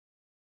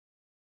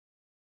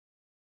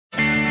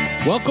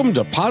Welcome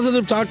to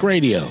Positive Talk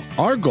Radio.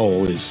 Our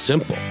goal is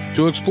simple,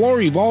 to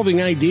explore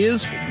evolving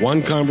ideas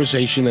one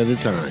conversation at a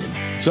time.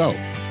 So,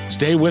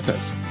 stay with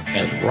us,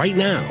 as right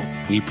now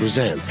we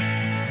present.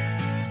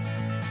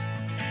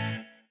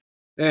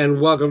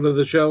 And welcome to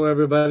the show,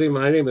 everybody.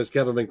 My name is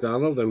Kevin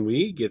McDonald, and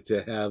we get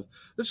to have,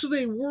 this is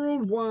a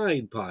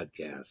worldwide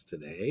podcast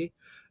today,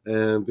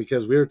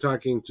 because we're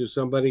talking to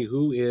somebody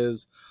who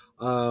is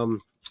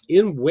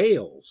in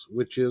Wales,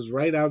 which is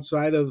right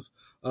outside of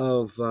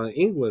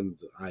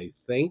England, I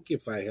think,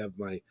 if I have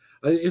my...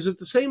 is it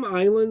the same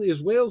island?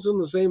 Is Wales in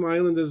the same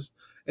island as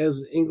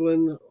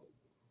England?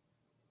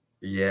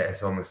 Yeah,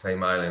 it's on the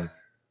same island.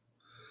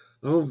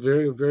 Oh,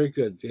 very, very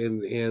good.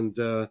 And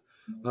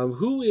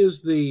who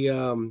is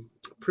the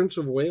Prince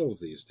of Wales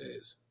these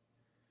days?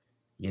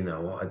 You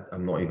know,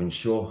 I'm not even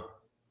sure.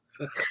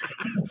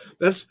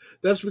 That's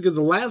because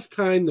the last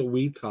time that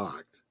we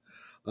talked,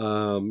 we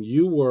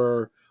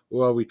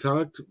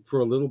talked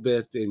for a little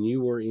bit, and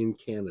you were in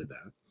Canada.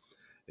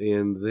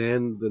 And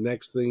then the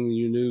next thing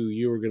you knew,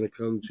 you were going to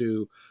come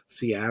to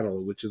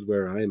Seattle, which is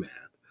where I'm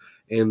at.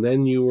 And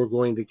then you were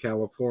going to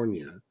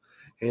California.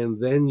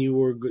 And then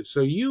so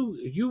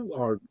you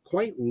are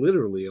quite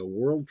literally a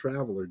world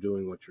traveler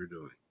doing what you're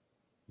doing.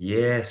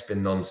 Yeah, it's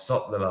been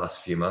non-stop the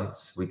last few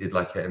months. We did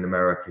like an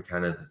America,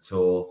 Canada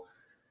tour.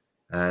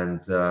 And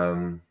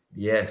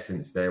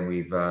since then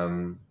we've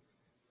been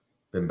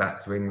back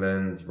to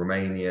England,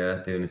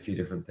 Romania, doing a few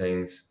different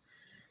things.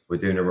 We're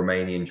doing a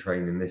Romanian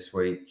training this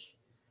week.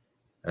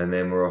 And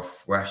then we're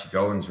actually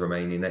going to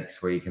Romania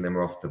next week. And then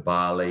we're off to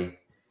Bali.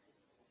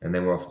 And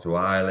then we're off to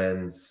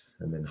Ireland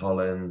and then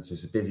Holland. So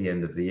it's a busy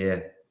end of the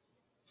year.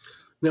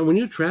 Now, when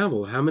you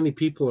travel, how many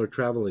people are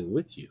traveling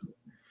with you?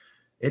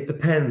 It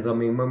depends. I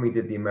mean, when we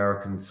did the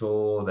American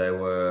tour, there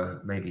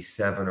were maybe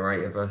 7 or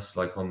 8 of us,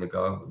 like on the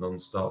go,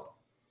 non-stop.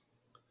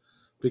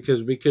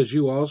 Because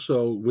you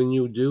also, when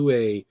you do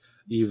a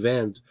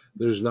event,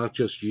 there's not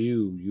just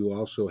you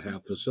also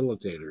have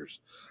facilitators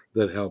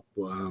that help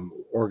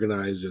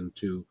organize and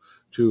to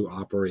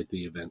operate the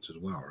events as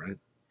well, right?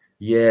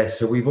 Yeah,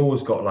 so we've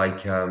always got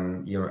like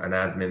an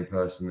admin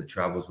person that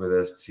travels with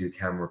us, 2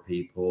 camera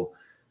people,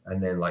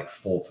 and then like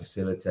 4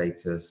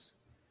 facilitators.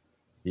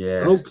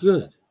 Yeah. Oh,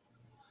 good.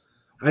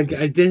 I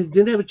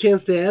didn't have a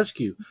chance to ask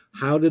you,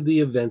 how did the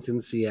event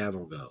in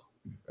Seattle go?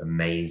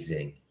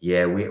 Amazing.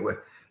 Yeah,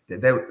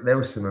 there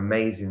were some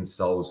amazing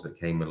souls that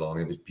came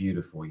along. It was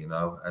beautiful, you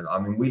know. And I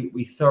mean,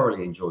 we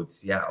thoroughly enjoyed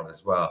Seattle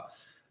as well.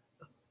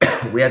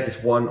 We had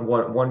this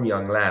one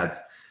young lad.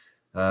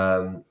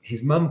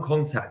 His mum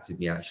contacted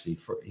me actually.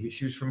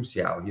 She was from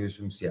Seattle. He was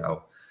from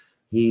Seattle.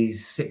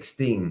 He's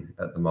 16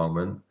 at the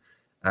moment,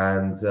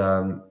 and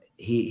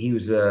he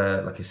was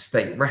like a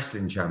state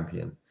wrestling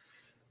champion.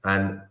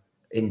 And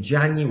in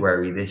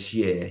January this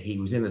year, he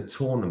was in a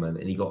tournament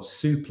and he got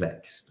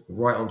suplexed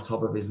right on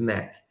top of his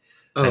neck.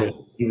 Oh, and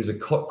he was a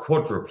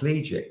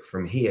quadriplegic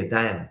from here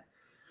down.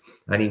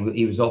 And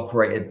he was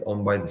operated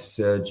on by the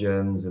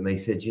surgeons, and they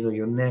said, you know,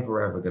 you're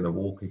never ever going to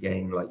walk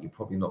again. Like, you're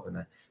probably not going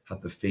to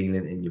have the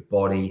feeling in your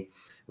body.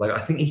 Like, I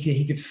think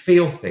he could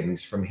feel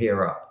things from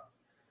here up,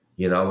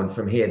 you know, and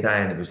from here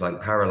down, it was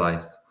like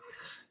paralyzed.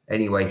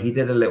 Anyway, he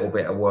did a little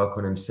bit of work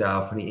on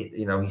himself, and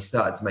he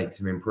started to make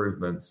some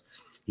improvements.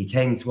 He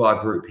came to our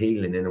group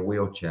healing in a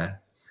wheelchair,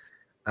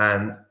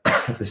 and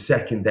the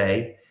second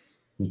day,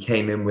 he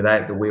came in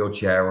without the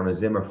wheelchair on a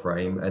Zimmer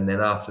frame, and then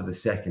after the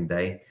second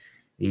day,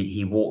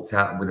 he walked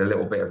out with a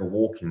little bit of a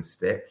walking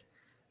stick,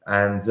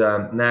 and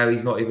now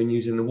he's not even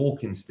using the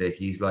walking stick.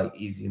 He's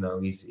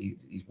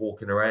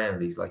walking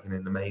around. He's like in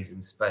an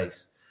amazing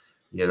space,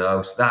 you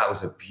know. So that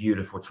was a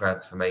beautiful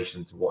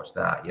transformation to watch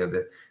that. You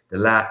know,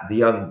 the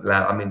young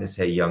lad. I mean, to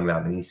say young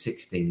lad, and he's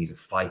 16. He's a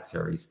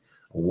fighter. He's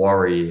a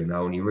warrior, you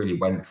know, and he really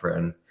went for it.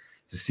 And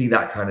to see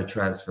that kind of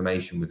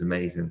transformation was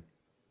amazing.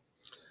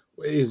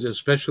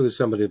 Especially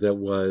somebody that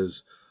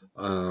was.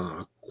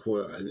 And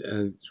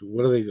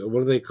what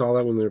do they call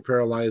that when they're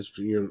paralyzed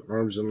in your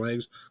arms and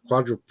legs?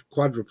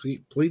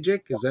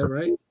 Quadriplegic, is that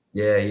right?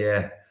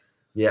 Yeah.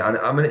 And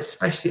I mean,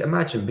 especially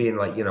imagine being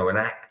like, you know, an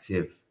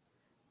active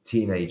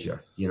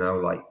teenager, you know,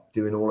 like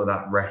doing all of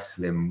that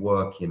wrestling,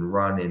 working,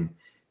 running,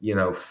 you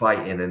know,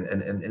 fighting,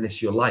 and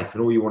it's your life,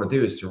 and all you want to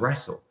do is to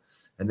wrestle,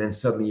 and then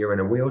suddenly you're in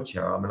a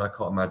wheelchair. I mean, I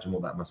can't imagine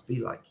what that must be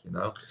like, you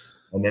know,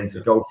 and then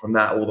to go from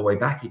that all the way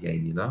back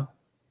again, you know.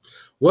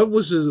 What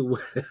was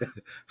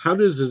how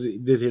did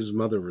his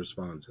mother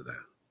respond to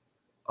that?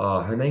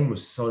 Her name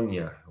was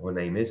Sonia. Her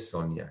name is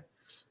Sonia.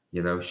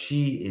 You know,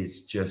 she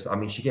is just, I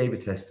mean, she gave a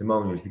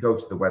testimonial. If you go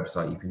to the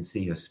website, you can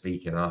see her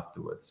speaking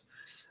afterwards.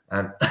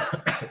 And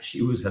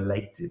she was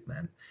elated,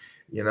 man.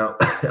 You know,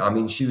 I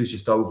mean, she was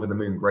just over the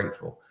moon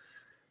grateful.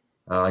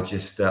 I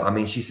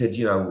mean, she said,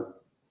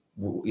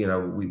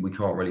 we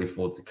can't really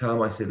afford to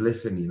come. I said,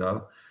 listen, you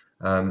know,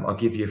 I'll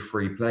give you a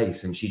free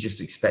place. And she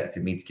just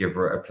expected me to give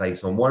her a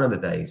place on one of the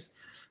days.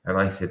 And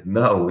I said,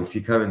 no, if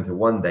you're coming to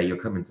one day, you're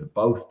coming to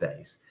both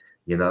days,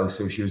 you know?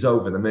 So she was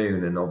over the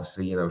moon. And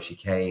obviously, you know, she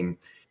came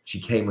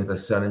with her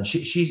son, and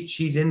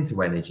she's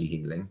into energy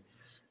healing.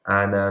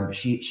 And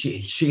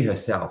she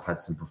herself had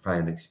some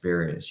profound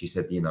experience. She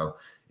said,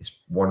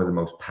 it's one of the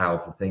most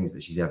powerful things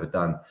that she's ever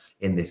done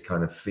in this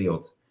kind of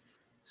field.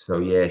 So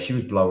yeah, she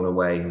was blown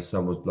away. Her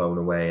son was blown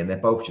away, and they're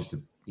both just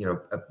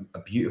a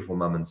beautiful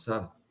mum and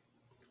son.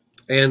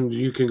 And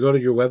you can go to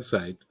your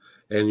website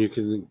and you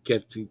can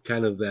get to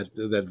kind of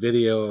that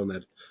video and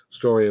that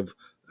story of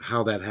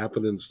how that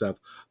happened and stuff.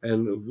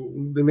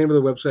 And the name of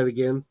the website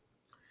again?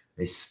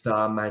 It's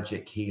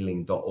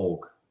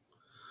starmagichealing.org.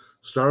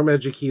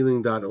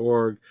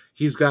 starmagichealing.org.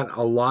 He's got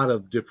a lot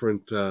of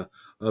different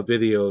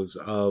videos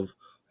of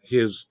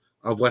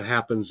what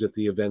happens at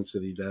the events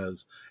that he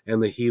does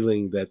and the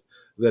healing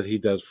that he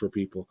does for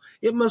people.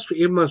 It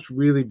must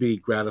really be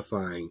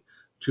gratifying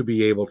to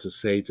be able to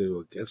say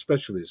to,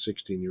 especially a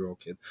 16-year-old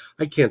kid,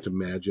 I can't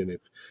imagine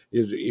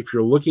if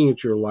you're looking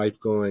at your life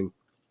going,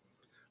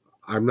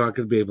 I'm not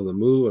going to be able to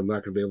move. I'm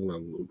not going to be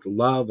able to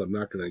love. I'm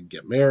not going to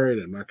get married.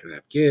 I'm not going to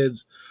have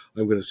kids.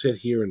 I'm going to sit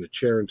here in a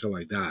chair until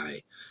I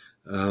die.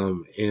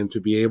 And to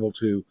be able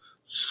to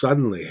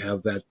suddenly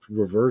have that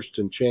reversed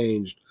and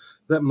changed,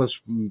 that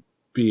must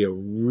be a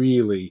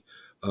really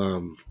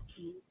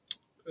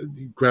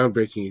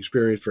groundbreaking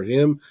experience for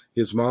him,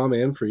 his mom,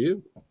 and for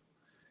you.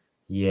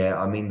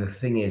 Yeah, I mean, the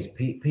thing is,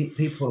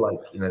 people like,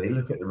 they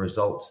look at the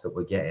results that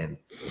we're getting.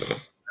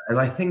 And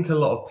I think a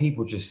lot of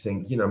people just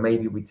think,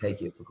 maybe we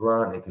take it for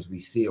granted because we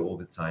see it all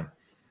the time.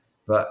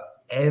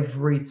 But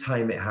every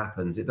time it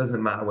happens, it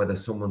doesn't matter whether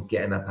someone's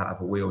getting up out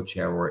of a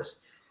wheelchair or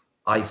it's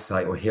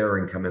eyesight or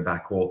hearing coming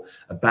back or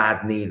a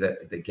bad knee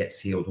that gets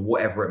healed or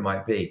whatever it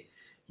might be,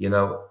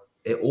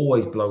 it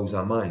always blows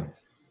our mind.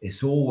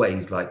 It's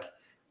always like,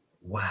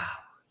 wow,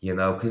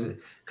 because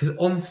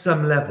on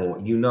some level,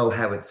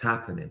 how it's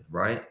happening,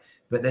 right?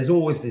 But there's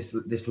always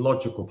this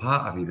logical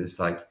part of you that's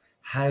like,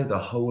 how the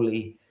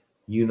holy,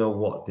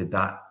 what did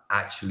that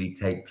actually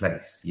take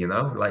place?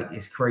 Like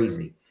it's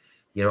crazy.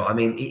 I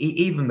mean,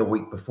 even the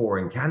week before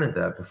in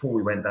Canada, before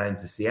we went down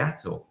to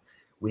Seattle,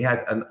 we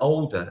had an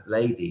older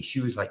lady. She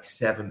was like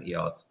 70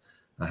 odds.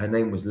 Her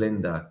name was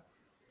Linda,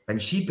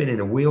 and she'd been in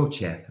a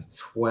wheelchair for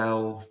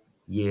 12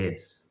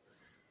 years.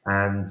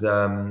 And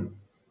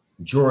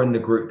during the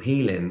group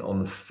healing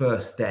on the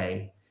first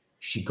day,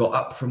 she got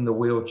up from the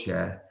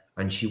wheelchair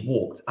and she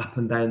walked up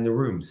and down the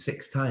room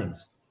 6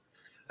 times.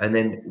 And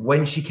then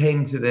when she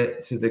came to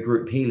the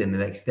group healing the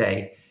next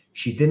day,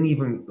 she didn't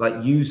even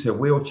use her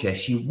wheelchair.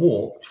 She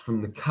walked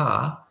from the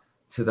car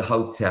to the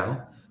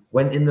hotel,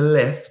 went in the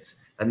lift,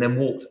 and then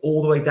walked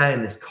all the way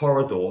down this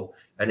corridor.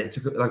 And it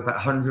took about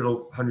 100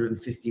 or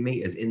 150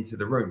 meters into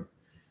the room,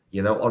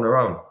 on her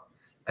own.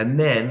 And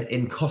then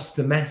in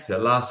Costa Mesa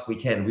last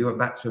weekend, we went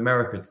back to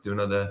America to do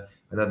another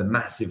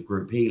massive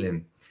group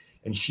healing.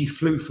 And she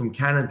flew from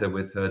Canada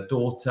with her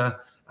daughter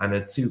and her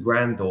 2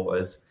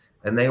 granddaughters,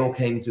 and they all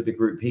came to the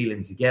group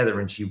healing together,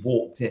 and she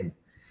walked in,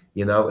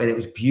 and it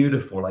was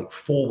beautiful. Like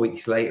 4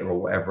 weeks later or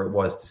whatever it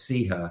was, to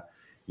see her,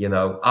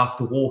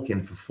 after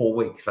walking for 4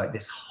 weeks, like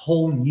this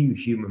whole new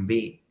human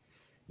being,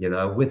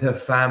 with her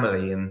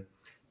family. And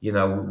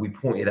we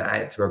pointed it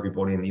out to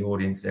everybody in the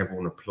audience.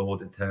 Everyone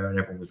applauded her, and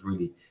everyone was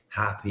really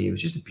happy. It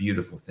was just a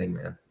beautiful thing,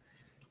 man.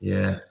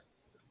 Yeah.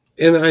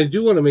 And I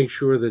do want to make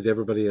sure that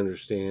everybody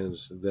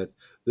understands that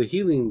the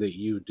healing that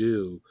you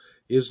do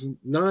is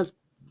not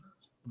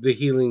the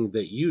healing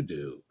that you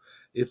do.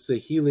 It's the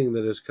healing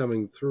that is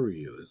coming through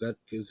you. Is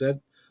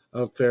that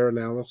a fair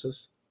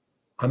analysis?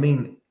 I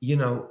mean,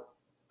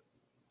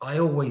 I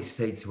always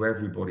say to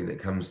everybody that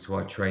comes to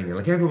our training,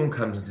 like everyone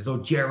comes and says, "Oh,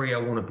 Jerry, I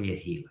want to be a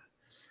healer."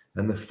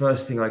 And the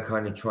first thing I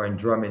kind of try and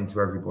drum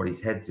into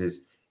everybody's heads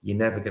is, you're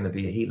never going to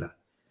be a healer.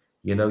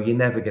 You're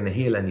never going to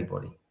heal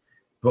anybody.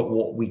 But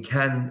what we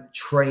can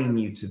train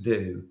you to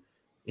do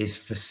is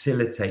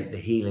facilitate the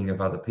healing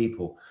of other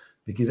people.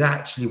 Because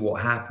actually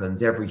what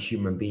happens, every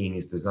human being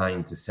is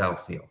designed to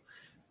self-heal.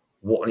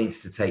 What needs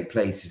to take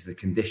place is the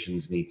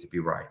conditions need to be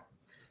right,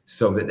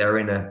 so that their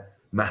inner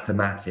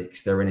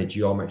mathematics, their inner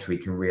geometry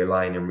can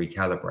realign and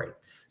recalibrate.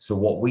 So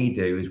what we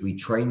do is we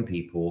train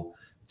people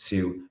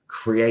to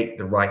create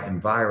the right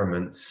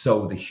environment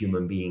so the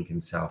human being can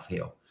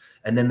self-heal.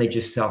 And then they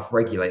just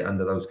self-regulate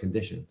under those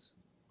conditions.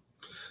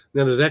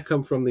 Now, does that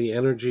come from the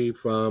energy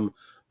from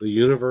the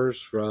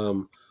universe?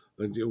 From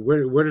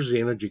where does the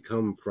energy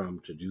come from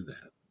to do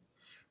that?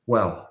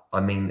 Well, I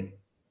mean,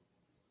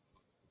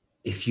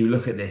 if you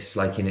look at this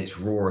like in its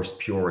rawest,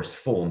 purest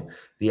form,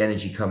 the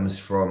energy comes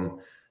from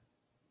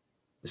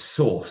the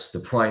source, the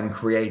prime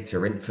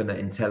creator, infinite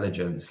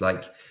intelligence,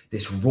 like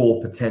this raw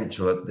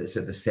potential that's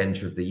at the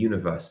center of the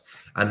universe,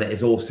 and that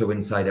is also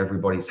inside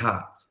everybody's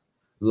heart.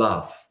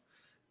 Love,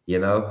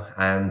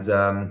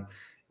 and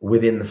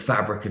within the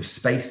fabric of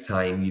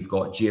space-time, you've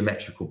got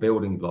geometrical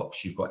building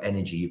blocks, you've got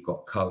energy, you've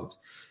got code,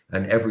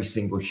 and every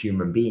single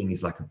human being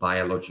is like a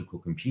biological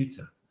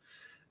computer.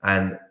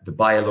 And the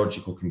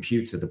biological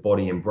computer, the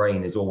body and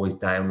brain, is always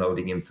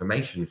downloading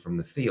information from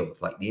the field,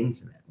 like the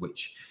internet,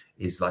 which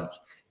is like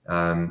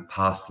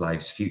past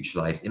lives, future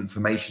lives,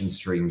 information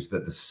streams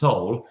that the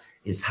soul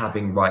is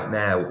having right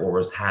now or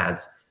has had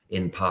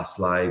in past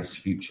lives,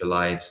 future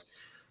lives.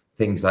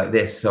 things like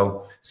this.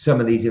 So some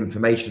of these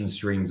information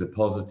streams are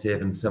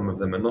positive and some of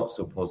them are not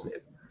so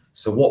positive.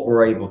 So what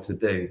we're able to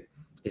do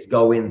is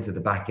go into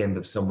the back end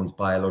of someone's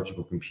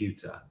biological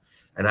computer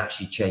and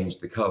actually change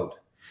the code.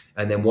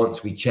 And then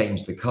once we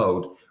change the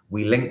code,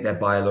 we link their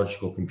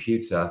biological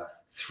computer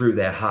through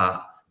their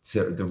heart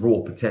to the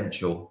raw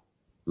potential,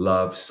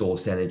 love,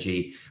 source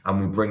energy, and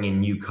we bring in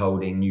new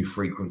coding, new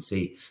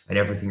frequency, and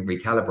everything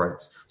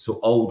recalibrates. So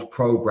old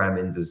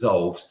programming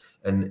dissolves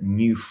and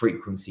new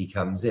frequency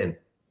comes in.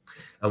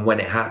 And when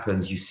it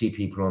happens, you see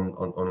people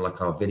on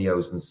like our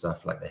videos and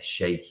stuff, like they're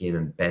shaking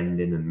and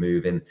bending and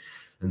moving.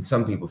 And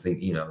some people think,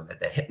 that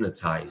they're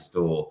hypnotized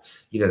or,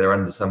 they're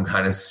under some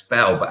kind of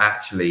spell, but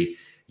actually,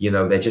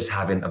 they're just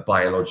having a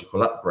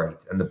biological upgrade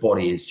and the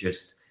body is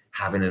just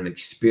having an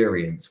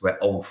experience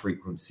where old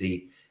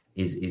frequency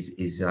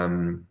is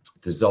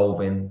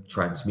dissolving,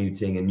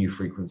 transmuting, and new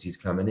frequencies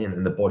coming in,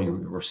 and the body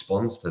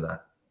responds to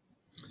that.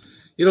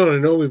 I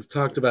know we've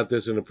talked about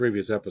this in a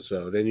previous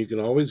episode, and you can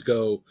always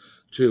go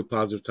to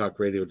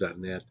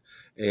positivetalkradio.net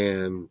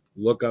and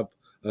look up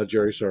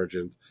Jerry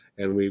Sargeant,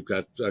 and we've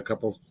got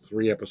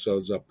 3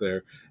 episodes up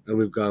there, and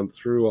we've gone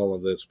through all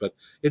of this, but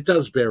it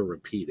does bear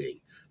repeating.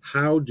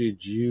 How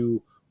did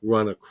you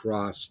run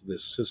across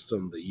this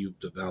system that you've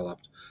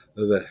developed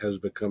that has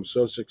become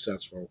so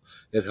successful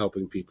at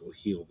helping people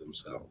heal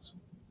themselves?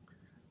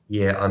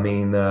 Yeah, I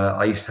mean,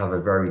 I used to have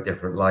a very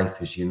different life,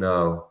 as you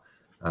know,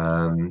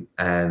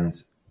 and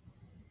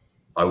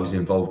I was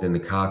involved in a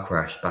car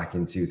crash back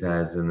in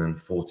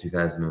 2004,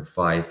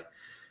 2005.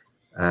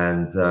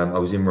 And I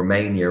was in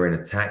Romania in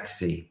a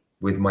taxi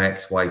with my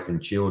ex-wife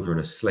and children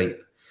asleep.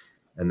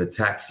 And the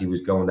taxi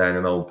was going down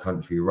an old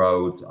country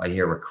road. I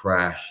hear a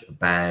crash, a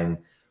bang,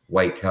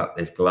 wake up,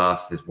 there's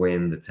glass, there's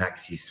wind, the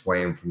taxi's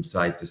swaying from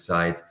side to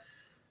side.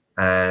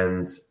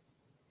 And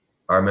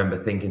I remember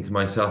thinking to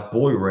myself,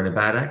 boy, we're in a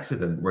bad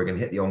accident. We're going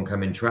to hit the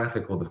oncoming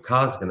traffic or the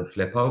car's going to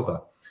flip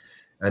over.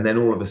 And then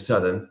all of a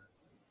sudden,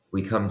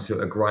 we come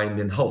to a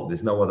grinding halt.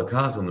 There's no other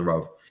cars on the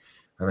road.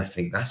 And I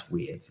think, that's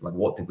weird. Like,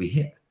 what did we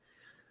hit?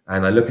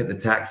 And I look at the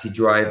taxi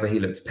driver. He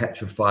looks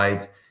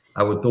petrified.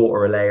 Our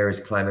daughter, Alea, is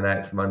climbing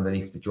out from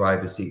underneath the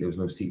driver's seat. There was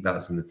no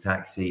seatbelts in the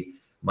taxi.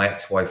 My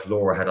ex-wife,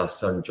 Laura, had our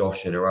son,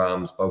 Josh, in her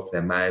arms. Both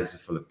their mouths are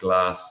full of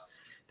glass.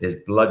 There's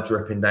blood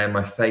dripping down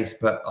my face,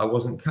 but I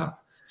wasn't cut.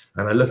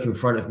 And I look in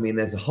front of me and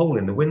there's a hole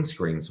in the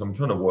windscreen. So I'm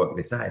trying to work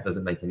this out. It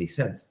doesn't make any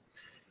sense.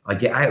 I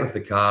get out of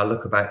the car,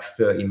 look about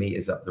 30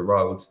 meters up the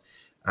road,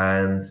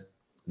 and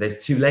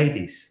there's 2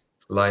 ladies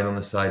lying on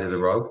the side of the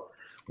road.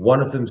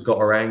 One of them's got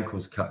her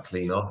ankles cut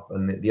clean off,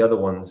 and the other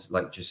one's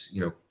like just,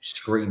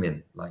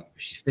 screaming, like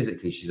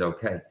she's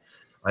okay.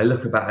 I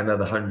look about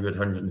another 100,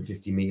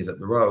 150 meters up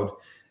the road,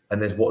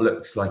 and there's what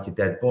looks like a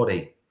dead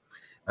body.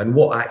 And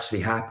what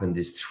actually happened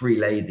is 3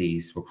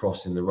 ladies were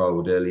crossing the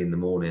road early in the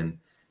morning.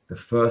 The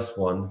first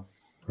one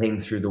came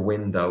through the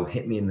window,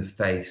 hit me in the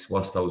face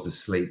whilst I was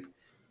asleep,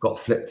 got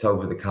flipped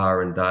over the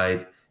car and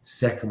died.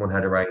 Second one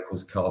had her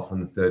ankles cut off,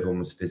 and the third one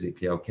was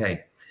physically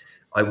okay.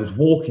 I was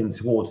walking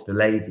towards the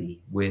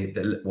lady with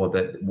what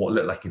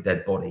looked like a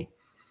dead body.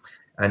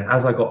 And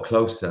as I got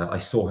closer, I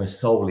saw her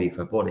soul leave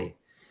her body.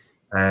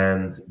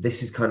 And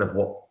this is kind of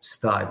what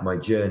started my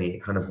journey.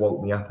 It kind of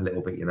woke me up a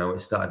little bit,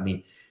 It started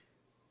me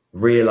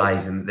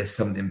realizing that there's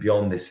something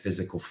beyond this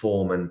physical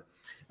form.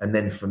 And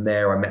then from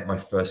there, I met my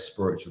first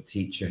spiritual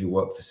teacher who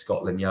worked for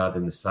Scotland Yard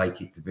in the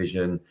psychic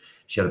division.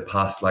 She had a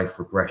past life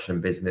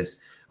regression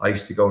business. I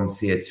used to go and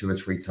see her 2 or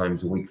 3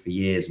 times a week for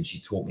years. And she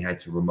taught me how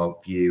to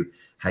remote view,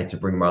 how to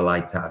bring my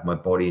light out of my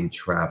body and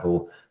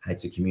travel, how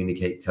to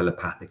communicate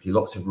telepathically,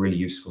 lots of really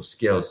useful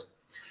skills.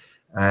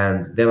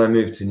 And then I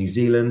moved to New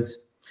Zealand.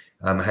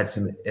 I had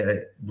some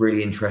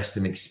really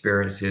interesting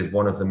experiences.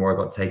 One of them where I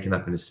got taken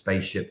up in a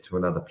spaceship to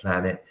another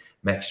planet,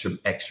 met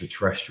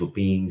extraterrestrial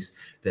beings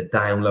that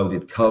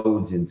downloaded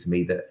codes into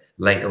me that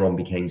later on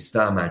became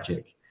star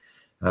magic.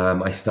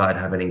 I started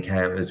having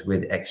encounters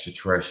with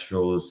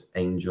extraterrestrials,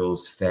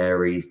 angels,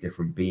 fairies,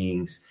 different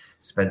beings,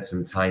 spent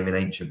some time in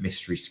ancient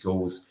mystery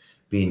schools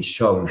being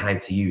shown how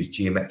to use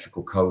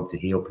geometrical code to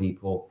heal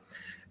people.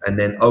 And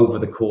then over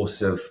the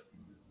course of,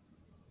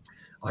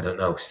 I don't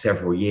know,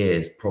 several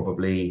years,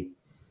 probably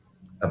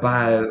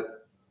about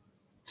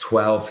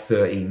 12,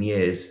 13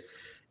 years,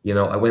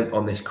 I went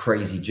on this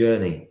crazy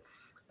journey.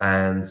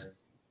 And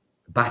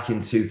back in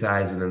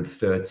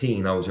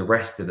 2013, I was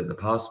arrested at the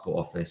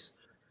passport office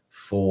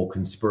for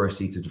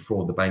conspiracy to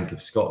defraud the Bank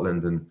of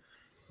Scotland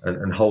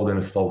and holding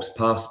a false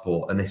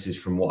passport. And this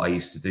is from what I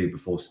used to do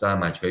before Star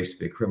Magic. I used to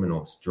be a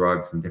criminal,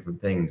 drugs and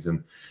different things.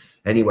 And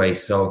anyway,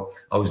 so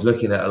I was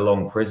looking at a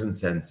long prison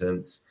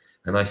sentence.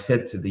 And I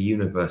said to the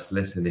universe,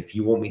 listen, if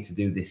you want me to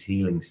do this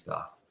healing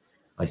stuff,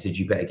 I said,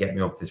 you better get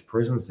me off this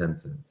prison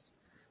sentence.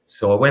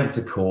 So I went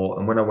to court.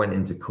 And when I went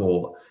into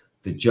court,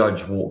 the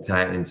judge walked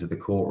out into the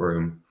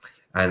courtroom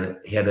and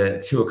he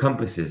had 2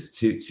 accomplices,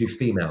 two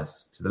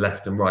females to the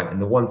left and right.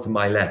 And the one to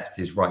my left,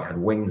 his right, had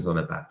wings on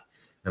her back.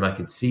 And I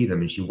could see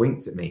them. And she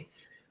winked at me.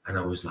 And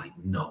I was like,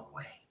 no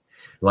way.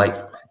 Like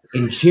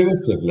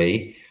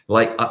intuitively,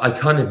 like I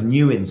kind of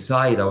knew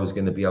inside I was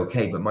going to be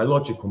okay, but my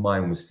logical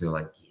mind was still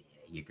like,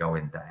 yeah, you're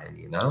going down,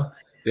 you know?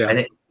 Yeah.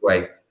 And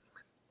anyway,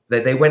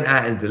 they went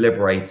out and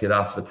deliberated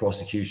after the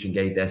prosecution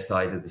gave their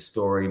side of the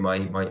story.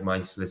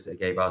 My solicitor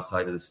gave our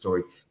side of the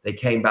story. They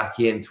came back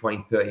in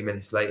 20, 30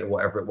 minutes later,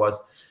 whatever it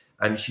was.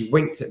 And she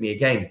winked at me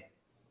again.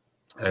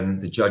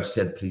 And the judge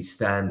said, please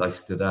stand. I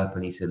stood up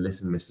and he said,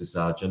 listen, Mr.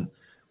 Sargeant,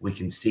 we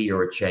can see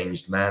you're a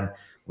changed man.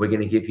 We're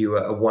going to give you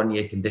a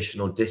 1-year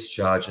conditional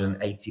discharge and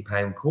an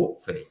 £80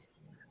 court fee.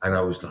 And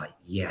I was like,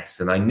 yes.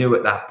 And I knew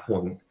at that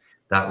point,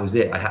 that was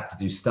it. I had to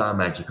do star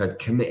magic. I'd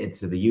committed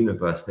to the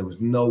universe. There was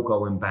no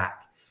going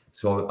back.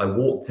 So I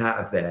walked out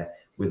of there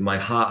with my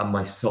heart and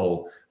my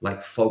soul,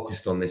 like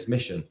focused on this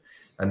mission.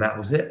 And that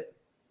was it.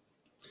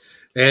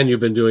 And you've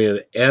been doing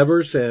it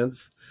ever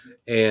since.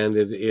 And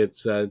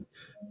it's,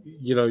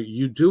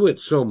 you do it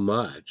so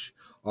much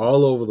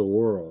all over the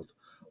world.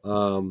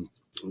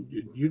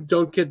 You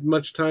don't get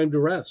much time to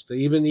rest.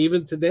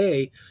 Even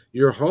today,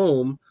 you're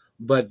home,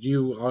 but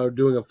you are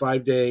doing a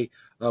 5-day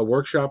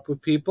workshop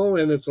with people,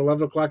 and it's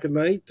 11 o'clock at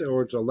night,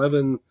 or it's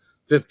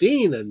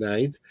 11:15 at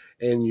night,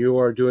 and you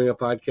are doing a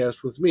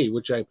podcast with me,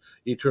 which I'm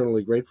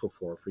eternally grateful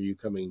for you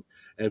coming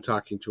and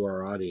talking to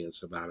our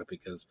audience about it,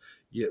 because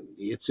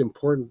it's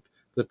important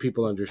that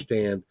people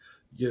understand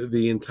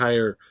the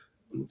entire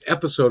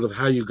episode of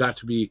how you got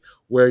to be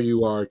where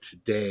you are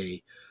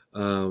today.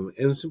 And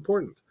it's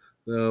important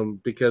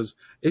because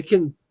it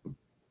can.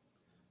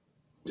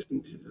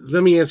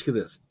 Let me ask you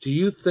this. Do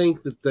you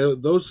think that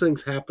those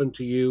things happen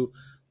to you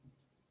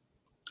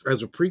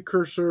as a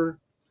precursor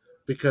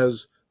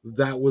because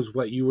that was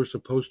what you were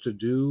supposed to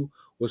do,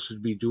 was to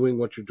be doing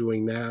what you're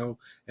doing now?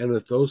 And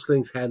if those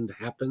things hadn't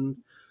happened,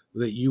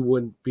 that you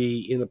wouldn't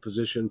be in a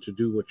position to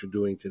do what you're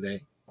doing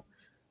today?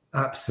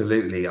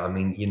 Absolutely. I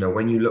mean,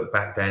 when you look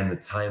back down the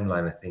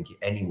timeline, I think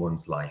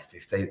anyone's life,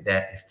 if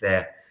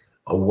they're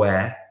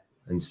aware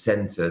and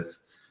centered,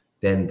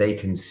 then they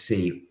can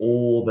see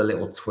all the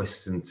little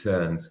twists and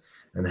turns,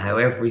 and how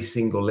every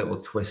single little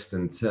twist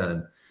and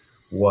turn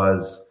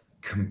was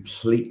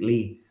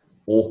completely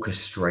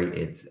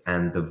orchestrated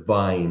and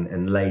divine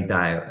and laid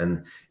out.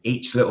 And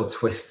each little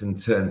twist and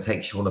turn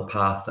takes you on a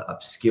path that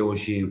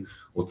upskills you,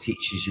 or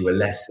teaches you a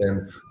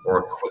lesson, or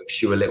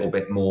equips you a little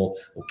bit more,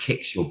 or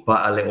kicks your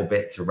butt a little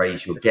bit to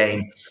raise your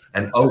game.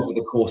 And over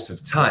the course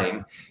of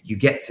time, you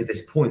get to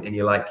this point and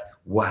you're like,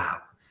 wow,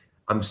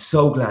 I'm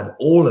so glad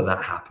all of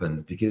that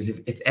happened, because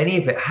if any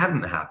of it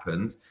hadn't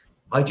happened,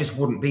 I just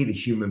wouldn't be the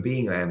human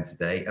being I am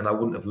today, and I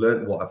wouldn't have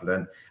learned what I've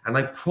learned, and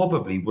I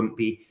probably wouldn't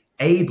be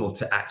able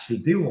to actually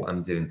do what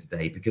I'm doing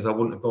today, because I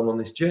wouldn't have gone on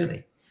this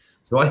journey.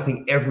 So I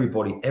think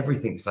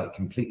everything's like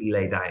completely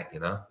laid out.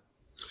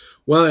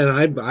 Well,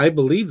 and I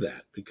believe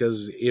that,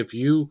 because if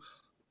you,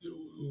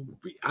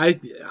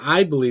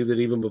 I believe that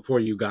even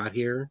before you got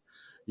here,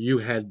 you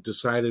had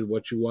decided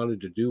what you wanted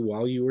to do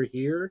while you were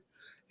here,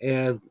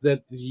 and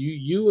that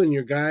you and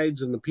your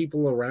guides and the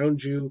people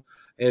around you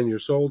and your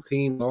soul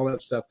team, all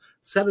that stuff,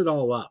 set it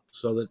all up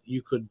so that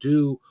you could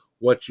do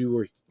what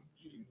you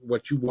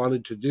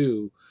wanted to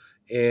do.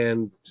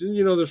 And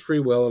there's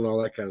free will and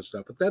all that kind of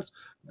stuff, but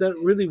that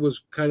really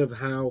was kind of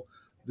how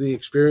the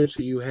experience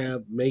that you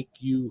have make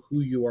you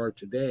who you are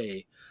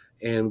today.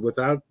 And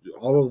without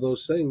all of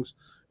those things,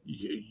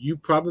 you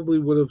probably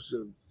would have,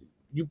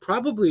 you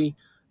probably,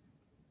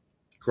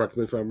 correct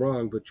me if I'm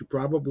wrong, but you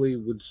probably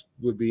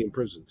would be in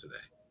prison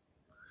today.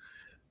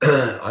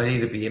 I'd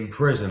either be in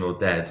prison or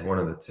dead, one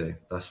of the two,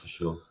 that's for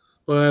sure.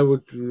 Well, I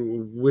would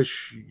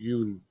wish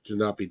you to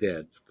not be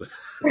dead, but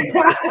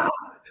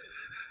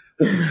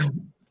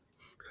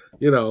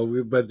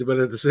but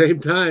at the same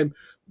time,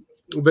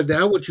 but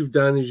now what you've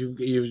done is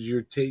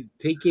you're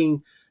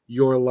taking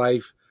your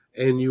life,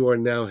 and you are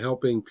now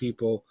helping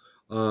people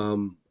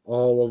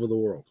all over the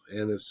world,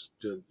 and it's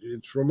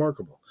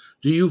remarkable.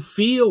 Do you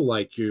feel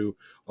like you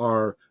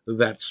are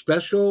that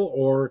special,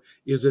 or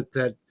is it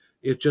that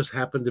it just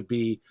happened to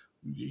be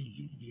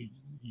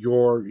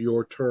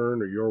your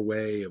turn or your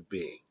way of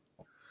being?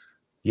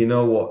 You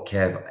know what,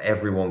 Kev?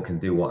 Everyone can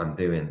do what I'm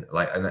doing.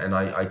 Like, and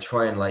I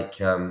try and like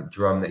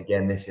drum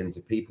again this into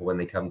people when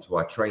they come to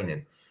our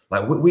training.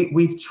 Like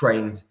we've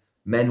trained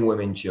men,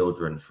 women,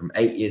 children from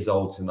 8 years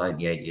old to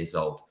 98 years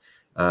old,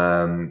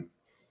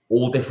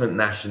 all different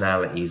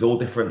nationalities, all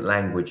different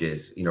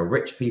languages.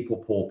 Rich people,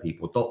 poor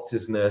people,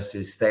 doctors,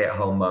 nurses,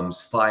 stay-at-home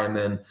mums,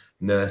 firemen,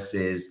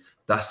 nurses,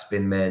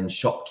 dustbin men,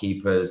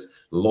 shopkeepers,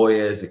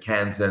 lawyers,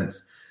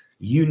 accountants.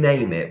 You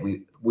name it.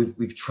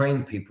 We've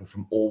trained people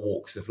from all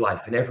walks of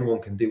life, and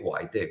everyone can do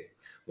what I do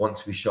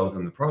once we show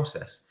them the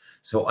process.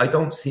 So I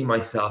don't see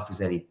myself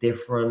as any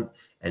different,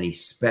 any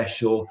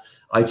special.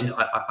 I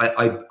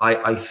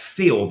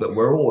feel that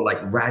we're all like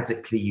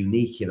radically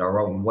unique in our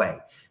own way,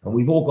 and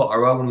we've all got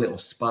our own little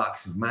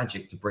sparks of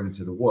magic to bring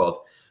to the world.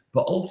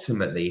 But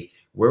ultimately,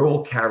 we're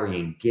all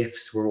carrying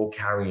gifts, we're all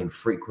carrying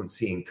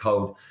frequency and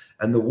code,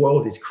 and the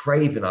world is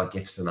craving our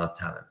gifts and our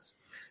talents.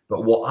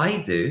 But what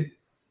I do,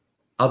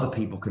 other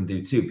people can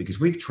do too, because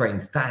we've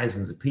trained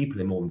thousands of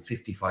people in more than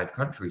 55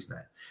 countries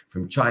now,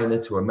 from China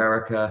to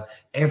America,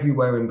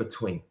 everywhere in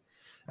between.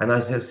 And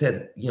as I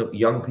said,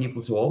 young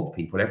people to old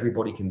people,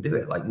 everybody can do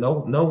it. Like no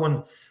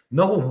one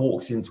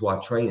walks into our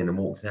training and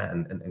walks out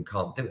and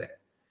can't do it.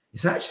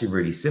 It's actually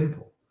really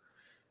simple.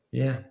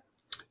 Yeah.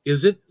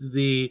 Is it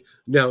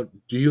now,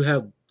 do you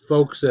have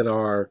folks that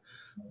are,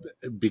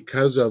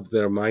 because of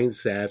their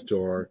mindset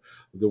or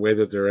the way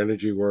that their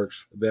energy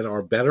works, that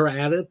are better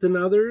at it than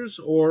others?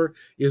 Or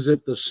is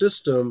it the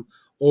system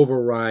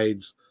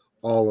overrides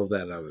all of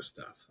that other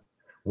stuff?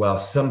 Well,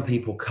 some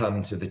people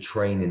come to the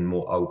training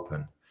more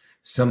open.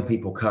 Some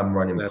people come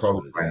running That's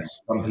what it programs.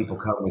 is. Some Yeah. people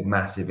come with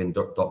massive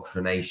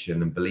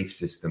indoctrination and belief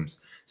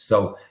systems.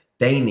 So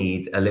they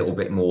need a little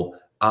bit more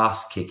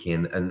ass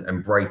kicking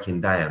and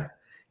breaking down,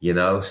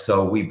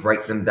 So we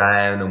break them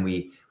down and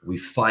we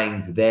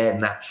find their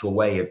natural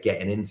way of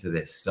getting into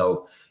this.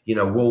 So,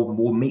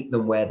 we'll meet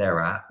them where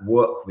they're at,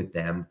 work with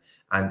them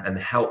and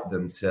help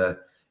them to,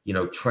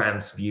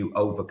 transmute,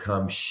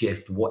 overcome,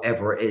 shift,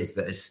 whatever it is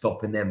that is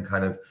stopping them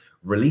kind of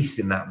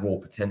releasing that raw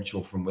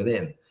potential from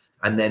within.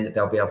 And then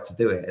they'll be able to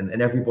do it.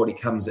 And everybody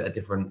comes at a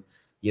different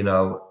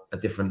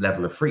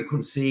level of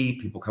frequency.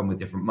 People come with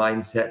different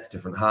mindsets,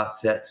 different heart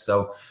sets.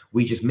 So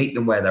we just meet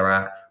them where they're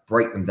at,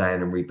 break them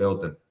down and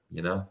rebuild them,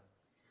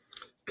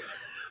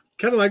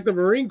 Kind of like the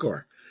Marine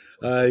Corps.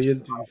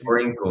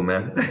 Marine Corps,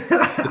 man.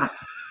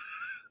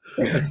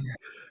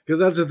 Because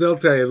that's what they'll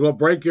tell you is, well,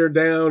 break you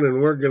down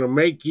and we're going to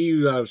make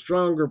you a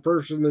stronger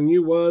person than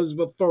you was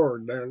before,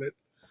 darn it.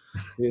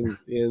 In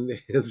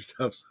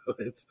stuff. So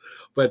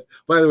but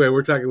by the way,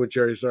 we're talking with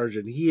Jerry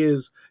Sargeant. He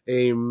is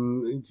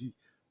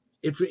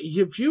if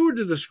you were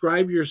to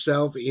describe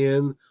yourself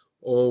in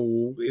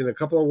a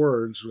couple of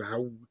words,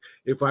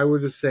 if I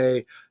were to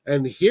say,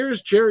 and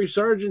here's Jerry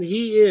Sargeant,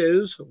 he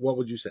is, what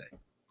would you say?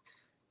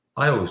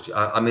 I've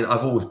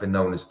always been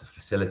known as the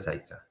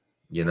facilitator.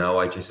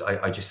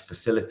 I just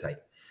facilitate.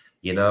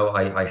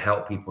 I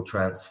help people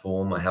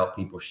transform. I help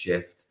people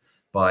shift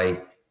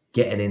by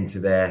getting into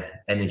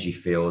their energy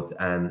field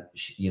and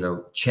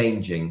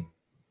changing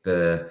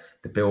the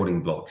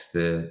building blocks,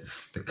 the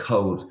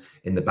code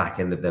in the back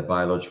end of their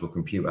biological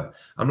computer.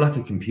 I'm like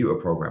a computer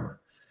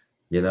programmer.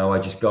 I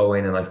just go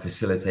in and I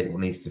facilitate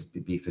what needs to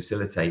be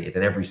facilitated,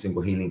 and every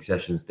single healing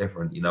session is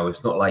different.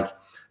 It's not like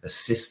a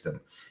system.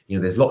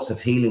 There's lots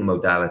of healing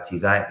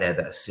modalities out there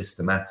that are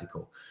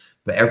systematical,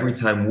 but every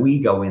time we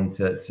go in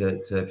to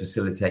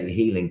facilitate the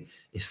healing,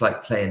 it's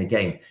like playing a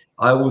game.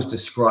 I always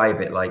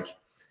describe it like,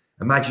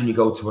 imagine you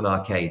go to an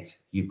arcade,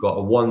 you've got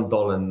a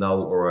 $1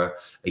 note or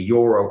a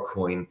euro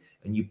coin,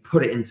 and you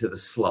put it into the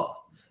slot,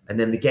 and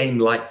then the game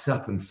lights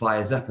up and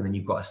fires up, and then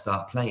you've got to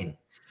start playing.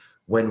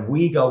 When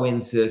we go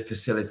in to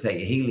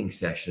facilitate a healing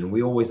session,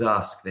 we always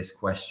ask this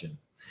question.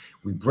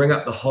 We bring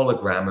up the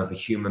hologram of a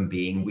human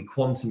being, we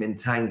quantum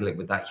entangle it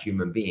with that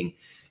human being,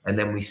 and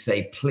then we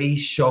say,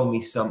 please show me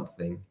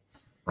something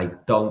I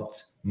don't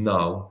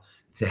know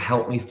to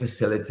help me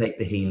facilitate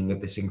the healing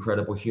of this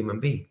incredible human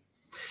being.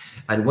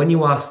 And when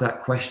you ask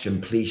that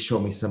question, please show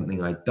me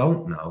something I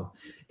don't know,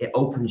 it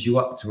opens you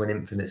up to an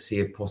infinite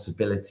sea of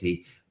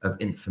possibility, of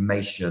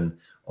information,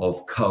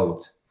 of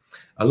code.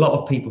 A lot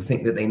of people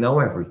think that they know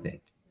everything.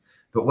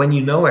 But when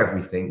you know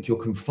everything, you're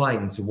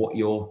confined to what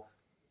your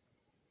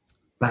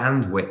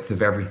bandwidth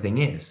of everything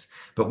is.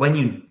 But when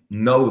you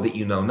know that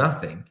you know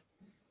nothing,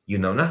 you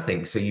know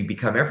nothing. So you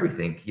become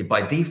everything. You're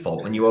by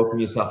default when you open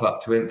yourself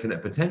up to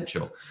infinite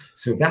potential.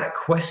 So that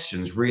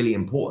question's really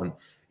important.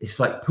 It's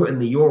like putting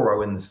the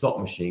euro in the slot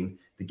machine.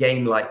 The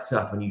game lights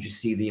up and you just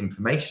see the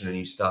information and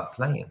you start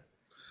playing.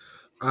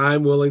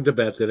 I'm willing to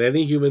bet that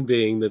any human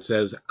being that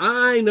says,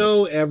 I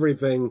know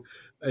everything,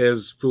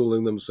 is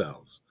fooling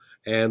themselves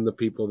and the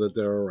people that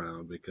they're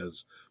around,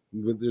 because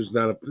there's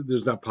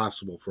not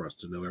possible for us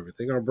to know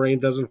everything. Our brain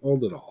doesn't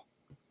hold it all.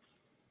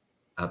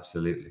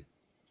 Absolutely.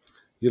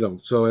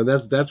 So, and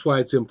that's why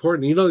it's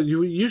important.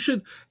 You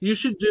should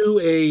do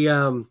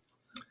a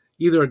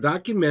either a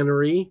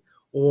documentary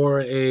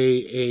or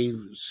a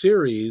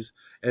series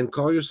and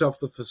call yourself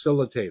the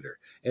facilitator,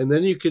 and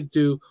then you could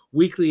do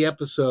weekly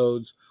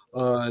episodes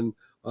on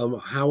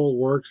how it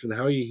works and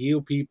how you heal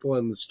people,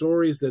 and the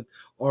stories that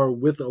are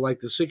with, like,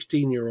 the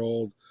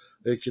 16-year-old.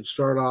 It could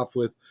start off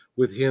with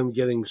him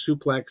getting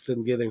suplexed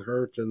and getting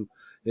hurt and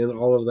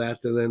all of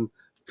that, and then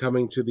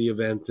coming to the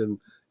event and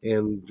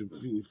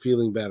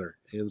feeling better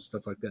and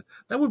stuff like that.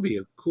 That would be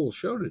a cool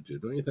show to do,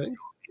 don't you think?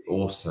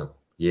 Awesome.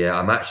 Yeah,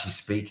 I'm actually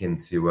speaking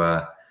to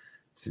a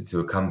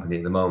company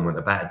at the moment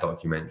about a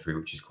documentary,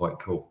 which is quite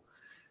cool.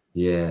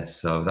 Yeah,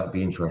 so that'd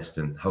be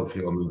interesting.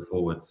 Hopefully it'll move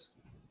forwards.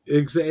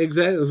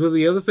 Exactly. So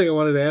the other thing I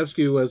wanted to ask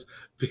you was,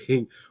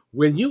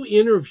 when you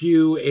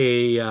interview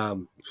a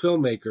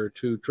filmmaker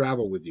to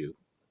travel with you,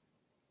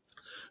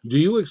 do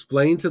you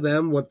explain to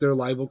them what they're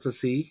liable to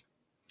see?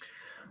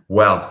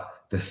 Well,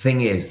 the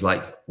thing is,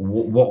 like,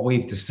 what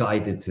we've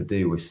decided to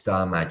do with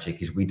Star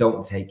Magic is we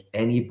don't take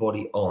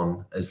anybody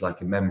on as like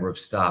a member of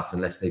staff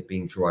unless they've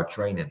been through our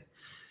training.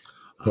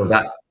 So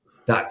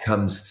that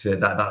comes to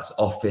that's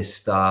office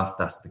staff,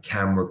 that's the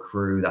camera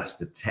crew, that's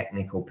the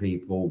technical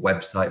people,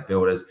 website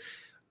builders,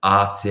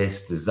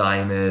 artists,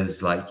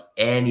 designers, like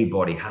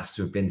anybody has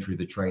to have been through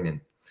the training.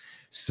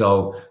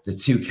 So the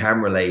two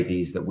camera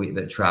ladies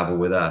that travel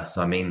with us,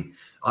 I mean,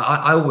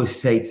 I always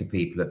say to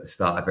people at the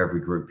start of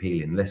every group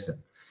healing, listen,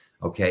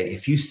 okay,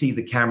 if you see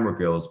the camera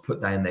girls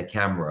put down their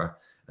camera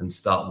and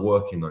start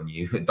working on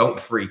you, don't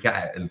freak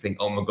out and think,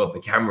 oh my God, the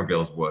camera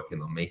girl's working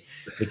on me,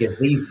 because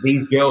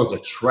these girls are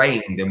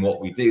trained in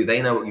what we do.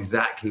 They know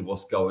exactly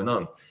what's going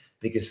on,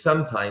 because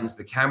sometimes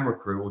the camera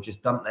crew will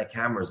just dump their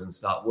cameras and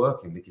start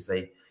working because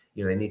they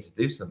need to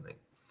do something.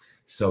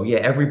 So yeah,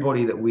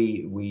 everybody that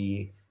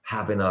we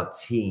have in our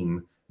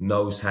team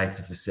knows how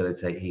to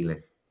facilitate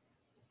healing.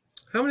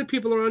 How many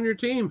people are on your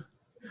team?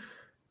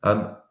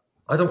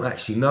 I don't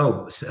actually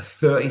know.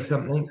 30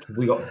 something.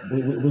 We got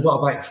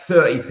about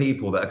 30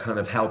 people that are kind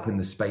of helping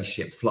the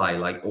spaceship fly,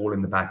 like all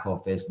in the back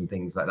office and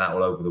things like that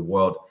all over the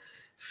world.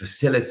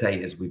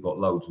 Facilitators, we've got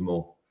loads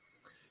more.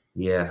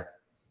 Yeah.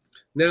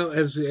 Now,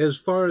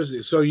 as far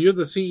as, so you're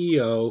the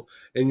CEO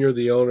and you're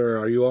the owner.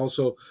 Are you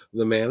also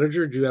the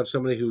manager? Do you have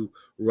somebody who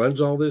runs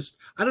all this?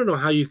 I don't know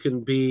how you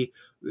can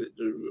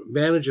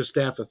manage a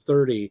staff of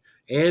 30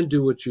 and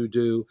do what you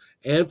do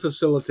and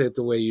facilitate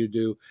the way you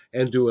do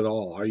and do it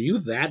all. Are you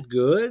that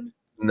good?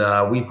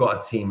 No, we've got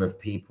a team of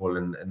people,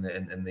 and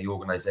the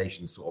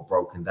organization's sort of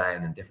broken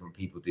down, and different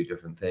people do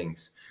different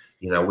things.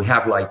 We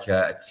have like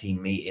a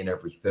team meeting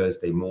every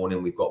Thursday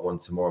morning. We've got one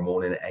tomorrow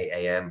morning at 8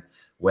 a.m.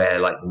 where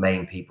like the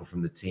main people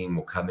from the team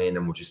will come in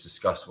and we'll just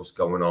discuss what's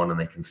going on, and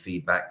they can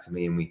feed back to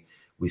me, and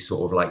we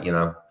sort of like,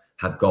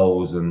 have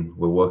goals, and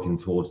we're working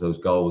towards those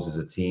goals as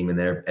a team. And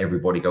there,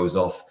 everybody goes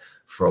off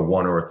for a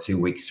 1 or a 2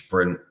 week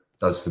sprint,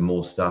 does some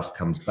more stuff,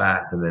 comes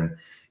back, and then,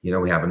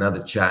 we have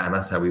another chat, and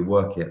that's how we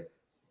work it.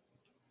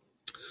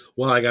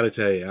 Well, I got to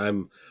tell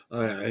you,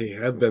 I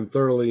have been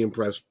thoroughly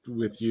impressed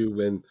with you,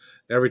 and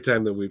every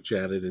time that we've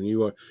chatted, and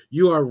you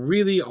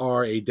really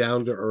are a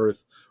down to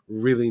earth,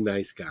 really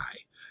nice guy,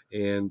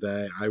 and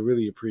I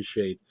really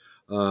appreciate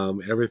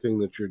everything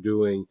that you're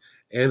doing,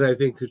 and I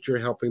think that you're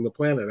helping the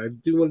planet. I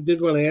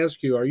did want to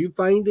ask you: are you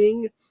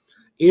finding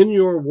in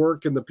your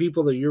work and the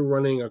people that you're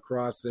running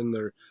across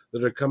that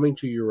are coming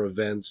to your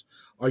events,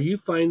 are you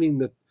finding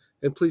that?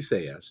 And please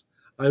say yes.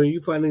 Are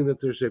you finding that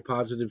there's a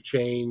positive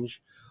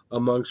change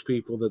amongst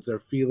people, that they're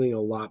feeling a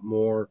lot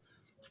more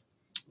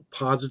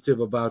positive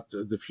about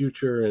the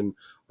future and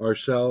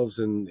ourselves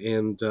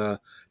and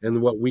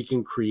what we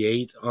can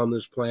create on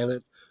this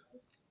planet?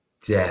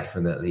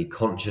 Definitely,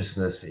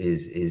 consciousness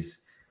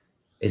is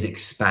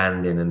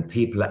expanding, and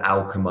people are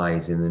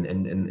alchemizing,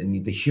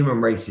 and the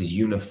human race is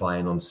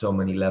unifying on so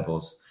many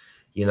levels,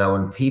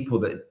 and people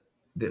that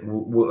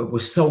were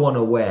so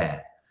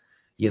unaware,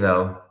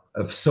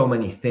 of so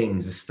many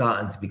things are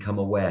starting to become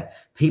aware.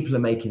 People are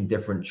making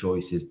different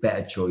choices,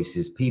 better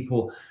choices.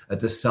 People are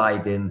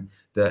deciding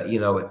that,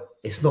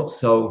 it's not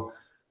so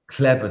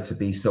clever to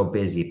be so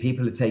busy.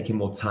 People are taking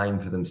more time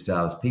for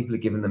themselves. People are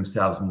giving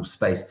themselves more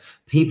space.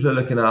 People are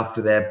looking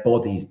after their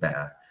bodies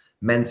better,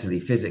 mentally,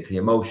 physically,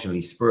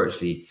 emotionally,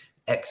 spiritually,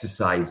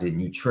 exercising,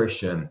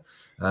 nutrition.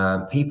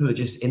 People are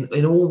just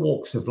in all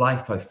walks of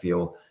life, I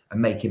feel, are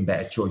making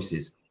better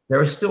choices. There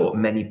are still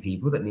many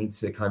people that need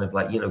to kind of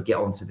like, get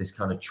onto this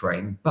kind of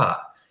train, but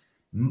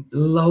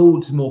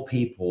loads more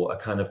people are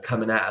kind of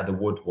coming out of the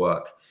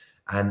woodwork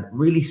and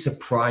really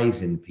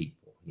surprising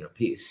people,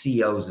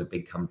 CEOs of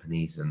big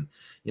companies, and,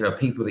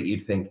 people that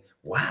you'd think,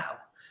 wow,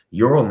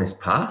 you're on this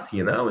path,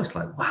 it's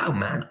like, wow,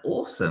 man,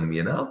 awesome.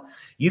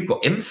 You've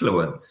got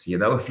influence,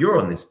 if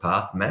you're on this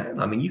path, man,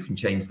 I mean, you can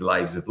change the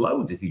lives of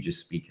loads if you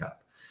just speak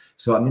up.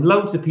 So, I mean,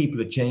 loads of people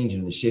are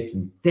changing and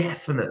shifting.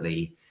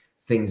 Definitely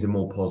things are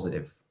more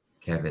positive,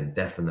 Kevin,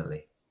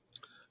 definitely.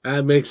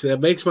 That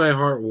makes my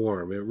heart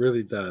warm. It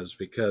really does,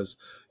 because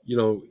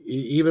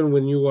even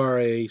when you are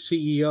a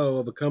CEO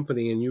of a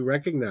company and you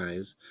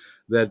recognize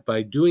that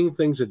by doing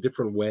things a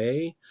different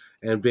way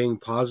and being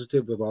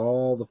positive with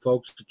all the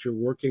folks that you're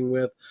working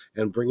with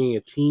and bringing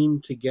a team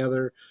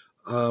together,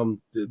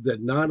 that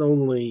not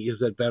only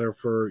is it better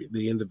for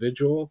the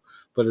individual,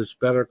 but it's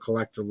better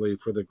collectively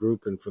for the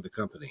group and for the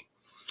company.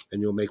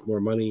 And you'll make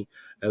more money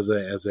as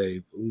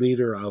a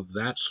leader of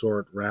that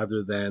sort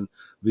rather than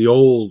the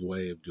old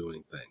way of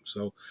doing things.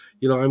 So,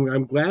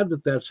 I'm glad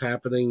that that's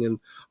happening, and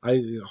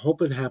I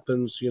hope it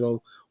happens.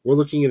 We're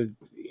looking at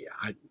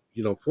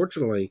it.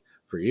 Fortunately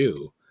for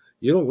you,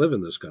 you don't live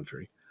in this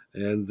country,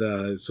 and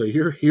so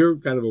you're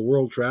kind of a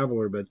world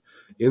traveler. But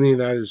in the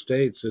United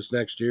States, this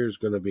next year is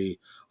going to be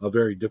a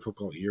very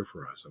difficult year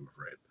for us, I'm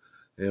afraid.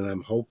 And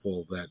I'm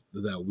hopeful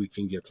that we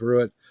can get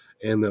through it,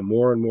 and that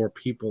more and more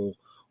people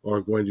are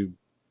going to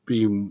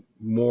be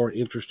more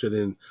interested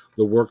in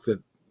the work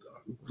that,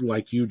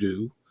 like you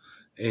do,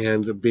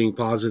 and being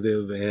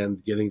positive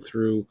and getting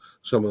through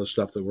some of the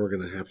stuff that we're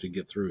going to have to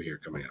get through here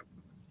coming up.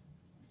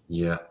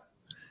 Yeah.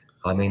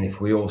 I mean, if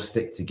we all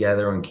stick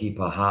together and keep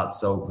our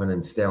hearts open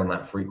and stay on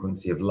that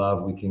frequency of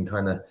love, we can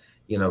kind of,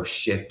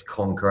 shift,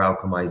 conquer,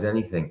 alchemize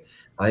anything.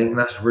 I think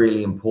that's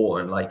really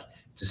important. Like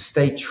to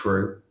stay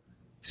true,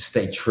 to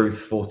stay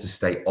truthful, to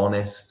stay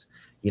honest,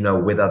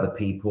 with other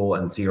people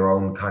and to your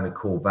own kind of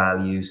core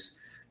values,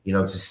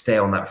 to stay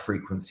on that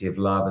frequency of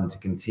love and to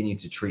continue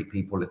to treat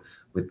people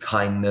with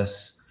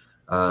kindness,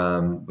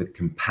 with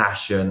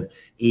compassion,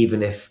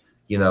 even if,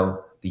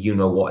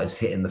 what is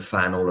hitting the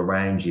fan all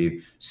around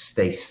you.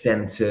 Stay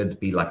centered,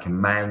 be like a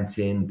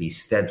mountain, be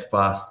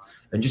steadfast,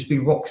 and just be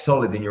rock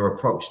solid in your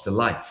approach to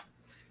life.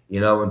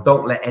 And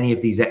don't let any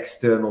of these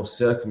external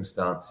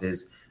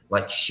circumstances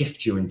like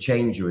shift you and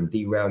change you and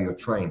derail your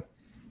train.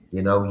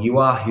 You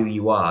are who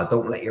you are.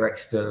 Don't let your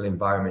external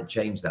environment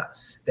change that.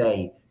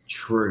 Stay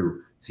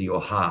true to your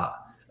heart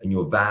and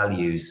your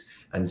values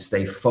and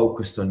stay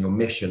focused on your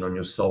mission, on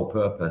your sole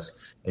purpose,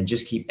 and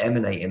just keep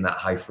emanating that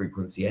high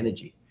frequency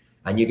energy.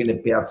 And you're going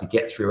to be able to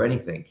get through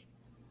anything.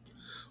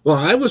 Well,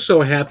 I was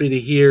so happy to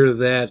hear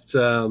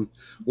that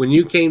when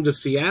you came to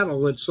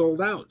Seattle, it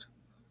sold out.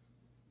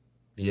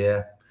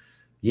 Yeah.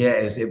 Yeah,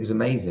 it was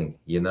amazing,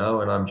 and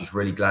I'm just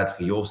really glad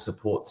for your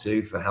support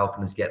too, for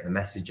helping us get the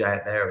message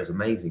out there. It was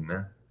amazing,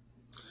 man.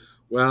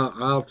 Well,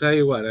 I'll tell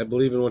you what, I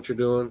believe in what you're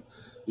doing.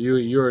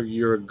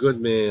 You're a good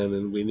man,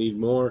 and we need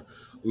more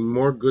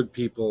good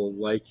people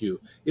like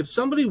you. If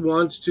somebody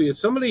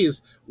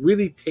is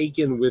really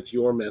taken with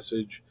your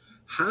message,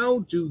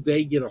 how do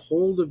they get a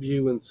hold of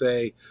you and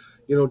say,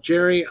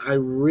 Jerry, I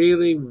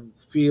really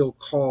feel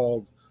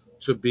called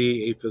to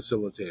be a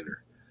facilitator?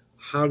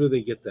 How do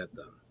they get that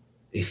done?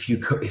 If you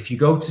go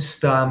to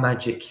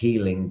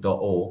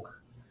starmagichealing.org,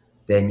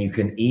 then you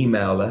can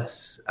email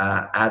us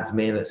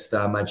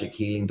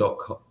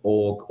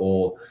admin@starmagichealing.org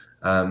or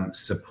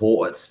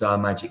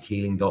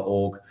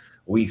support@starmagichealing.org,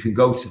 or you can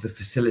go to the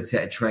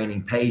facilitator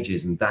training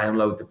pages and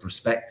download the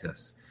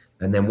prospectus.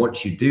 And then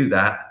once you do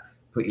that,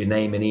 put your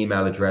name and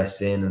email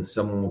address in, and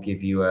someone will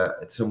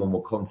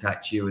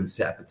contact you and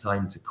set up a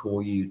time to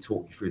call you,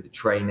 talk you through the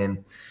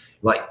training.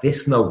 Like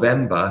this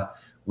November,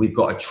 we've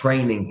got a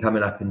training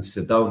coming up in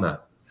Sedona.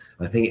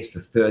 I think it's the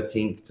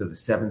 13th to the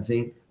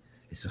 17th.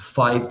 It's a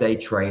 5-day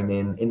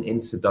training in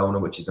Sedona,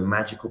 which is a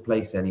magical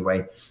place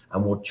anyway.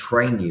 And we'll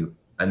train you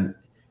and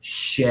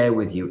share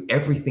with you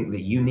everything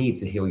that you need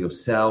to heal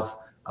yourself,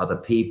 other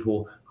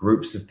people,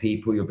 groups of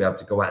people. You'll be able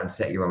to go out and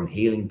set your own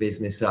healing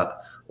business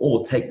up,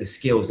 or take the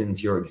skills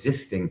into your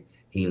existing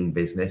healing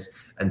business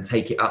and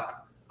take it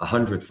up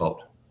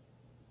 100-fold.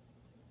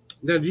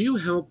 Now, do you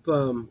help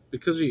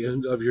because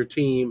of your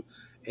team,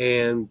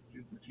 and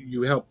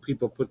you help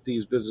people put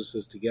these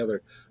businesses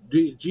together?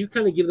 Do you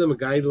kind of give them a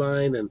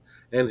guideline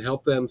and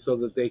help them so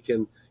that they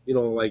can,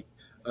 like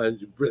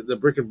the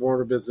brick and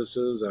mortar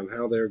businesses, on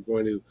how they're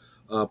going to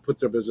put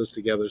their business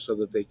together so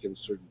that they can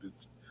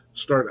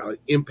start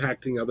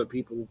impacting other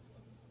people?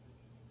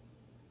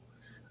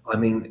 I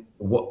mean,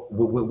 what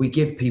we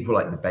give people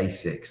like the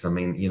basics. I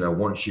mean,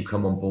 once you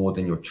come on board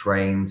and you're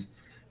trained,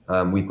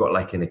 we've got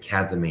like an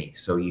academy,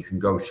 so you can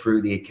go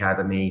through the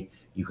academy,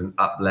 you can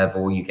up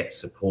level, you get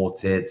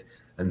supported,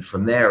 and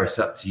from there it's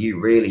up to you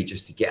really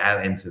just to get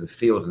out into the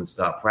field and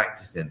start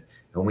practicing.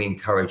 And we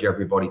encourage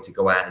everybody to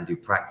go out and do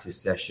practice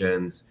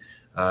sessions.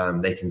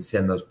 They can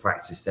send those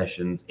practice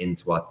sessions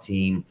into our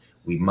team.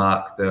 We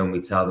mark them, we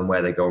tell them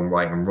where they're going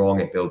right and wrong.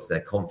 It builds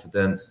their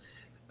confidence.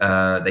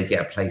 They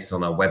get a place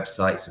on our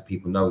website so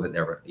people know that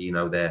they're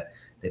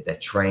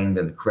trained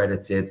and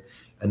accredited.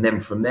 And then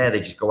from there, they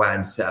just go out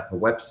and set up a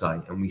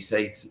website. And we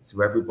say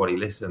to everybody,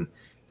 listen,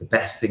 the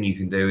best thing you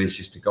can do is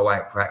just to go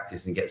out,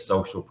 practice, and get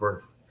social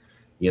proof.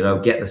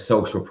 Get the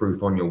social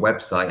proof on your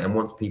website. And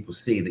once people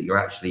see that you're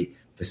actually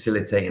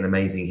facilitating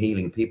amazing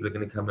healing, people are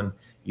going to come and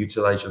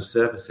utilize your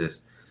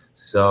services.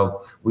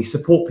 So we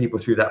support people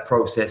through that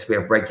process. We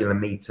have regular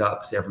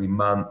meetups every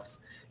month.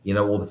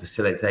 All the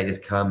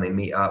facilitators come, they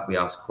meet up, we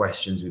ask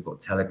questions. We've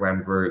got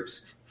Telegram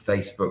groups,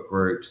 Facebook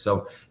groups.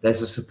 So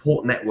there's a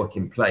support network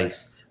in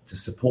place to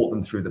support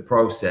them through the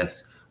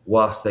process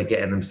whilst they're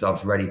getting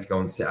themselves ready to go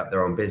and set up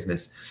their own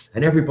business.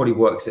 And everybody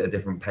works at a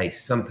different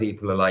pace. Some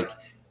people are like,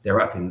 they're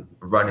up and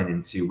running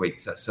in 2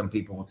 weeks. Some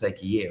people will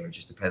take a year. It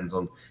just depends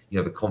on,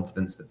 the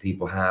confidence that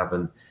people have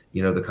and,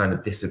 the kind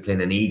of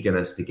discipline and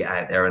eagerness to get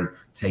out there and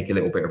take a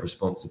little bit of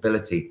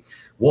responsibility.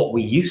 What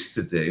we used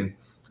to do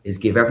is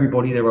give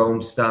everybody their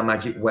own Star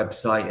Magic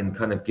website and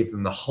kind of give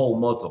them the whole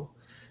model.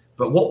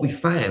 But what we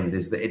found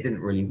is that it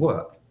didn't really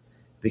work,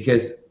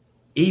 because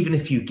even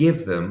if you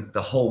give them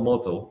the whole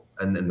model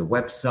and then the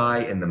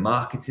website and the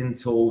marketing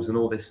tools and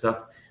all this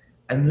stuff,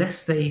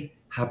 unless they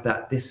have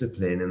that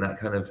discipline and that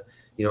kind of,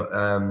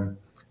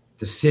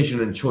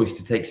 decision and choice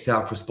to take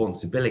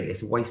self-responsibility,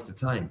 it's a waste of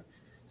time.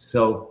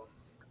 So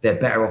they're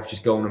better off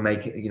just going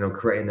and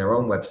creating their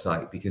own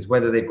website, because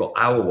whether they've got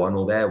our one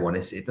or their one,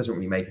 it doesn't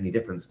really make any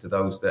difference to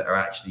those that are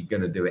actually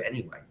going to do it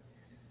anyway.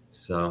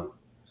 So,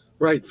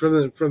 right, from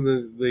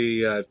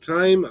the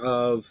time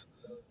of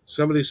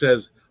somebody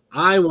says,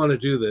 I want to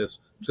do this,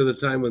 to the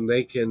time when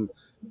they can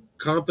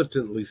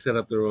competently set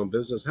up their own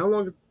business, how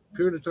long a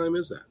period of time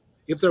is that,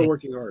 if they're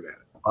working hard at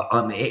it?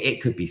 I mean,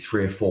 it could be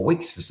 3 or 4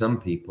 weeks for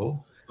some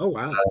people. Oh,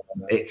 wow.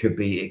 It could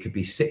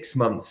be 6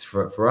 months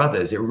for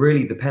others. It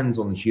really depends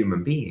on the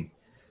human being.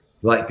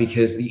 Like,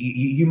 because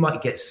you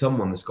might get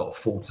someone that's got a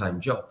full-time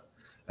job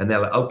and they're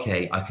like,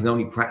 okay, I can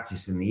only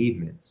practice in the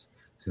evenings.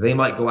 So they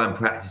might go out and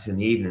practice in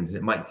the evenings.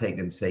 It might take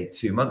them, say,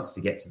 2 months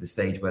to get to the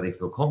stage where they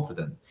feel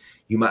confident.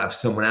 You might have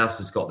someone else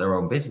that's got their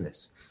own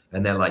business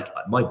and they're like,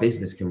 my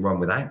business can run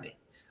without me.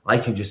 I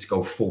can just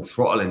go full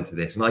throttle into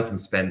this and I can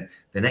spend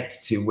the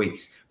next 2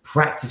 weeks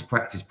practice,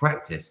 practice,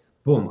 practice.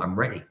 Boom, I'm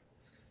ready.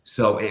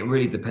 So it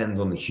really depends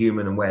on the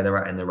human and where they're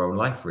at in their own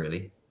life,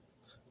 really.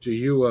 Do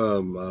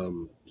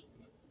you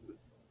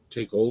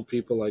take old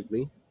people like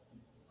me?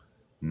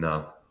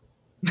 No.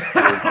 You-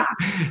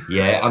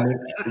 Yeah, I mean,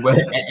 well,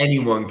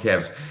 anyone,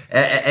 Kev,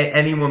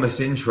 anyone that's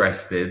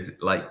interested,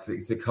 like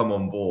to come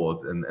on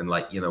board and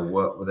like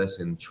work with us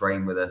and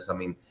train with us. I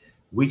mean,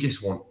 we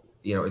just want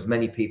as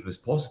many people as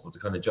possible to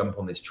kind of jump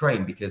on this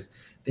train because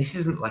this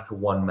isn't like a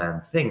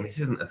one-man thing. This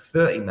isn't a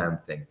 30-man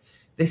thing.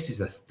 This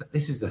is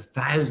a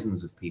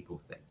thousands of people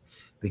thing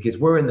because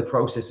we're in the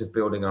process of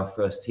building our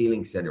first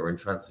healing center in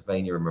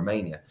Transylvania and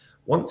Romania.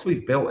 Once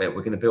we've built it,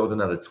 we're going to build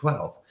another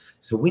 12.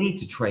 So we need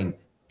to train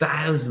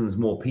thousands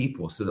more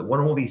people so that when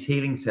all these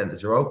healing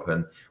centers are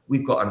open,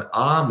 we've got an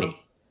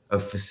army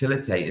of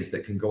facilitators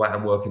that can go out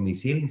and work in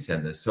these healing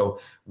centers. So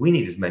we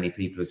need as many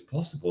people as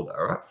possible that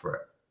are up for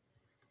it.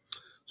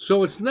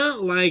 So it's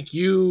not like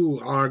you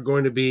are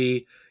going to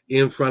be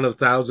in front of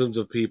thousands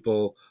of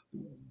people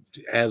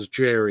as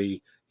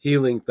Jerry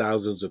healing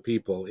thousands of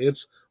people.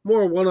 It's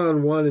more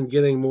one-on-one and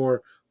getting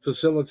more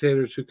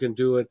facilitators who can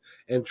do it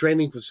and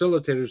training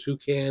facilitators who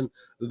can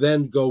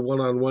then go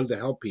one-on-one to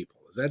help people.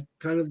 Is that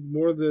kind of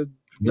more what you're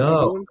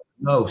No, doing?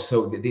 no.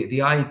 So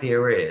the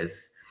idea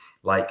is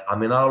like, I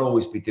mean, I'll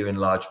always be doing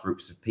large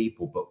groups of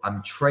people, but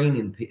I'm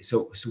training.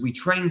 So we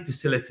train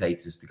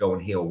facilitators to go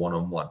and heal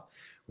one-on-one.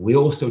 We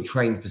also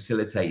train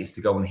facilitators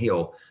to go and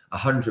heal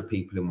 100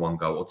 people in one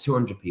go or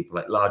 200 people,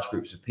 like large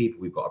groups of people.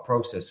 We've got a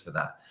process for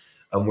that.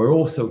 And we're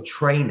also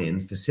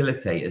training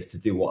facilitators to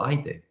do what I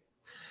do.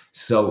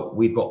 So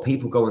we've got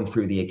people going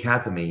through the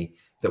academy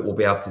that will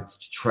be able to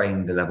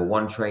train the level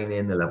 1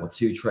 training, the level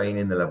 2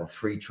 training, the level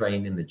 3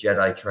 training, the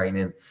Jedi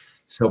training.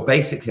 So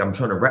basically, I'm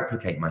trying to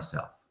replicate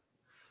myself.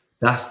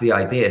 That's the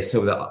idea.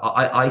 So that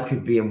I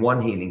could be in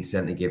one healing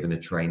center giving a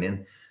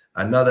training,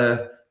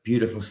 another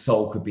beautiful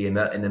soul could be in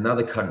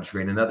another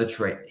country, in another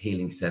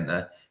healing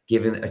center,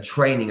 giving a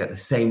training at the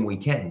same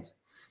weekend.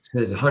 So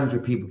there's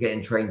 100 people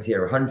getting trained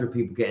here, 100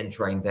 people getting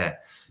trained there.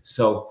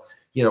 So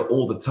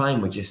all the time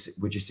we're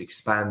just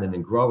expanding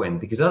and growing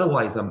because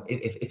otherwise,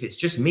 if it's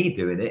just me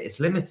doing it, it's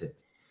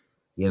limited.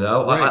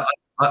 Right.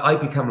 I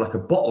become like a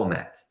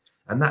bottleneck,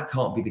 and that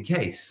can't be the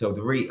case. So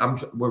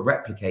we're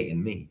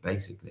replicating me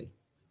basically.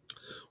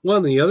 Well,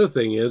 and the other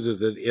thing is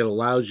that it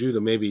allows you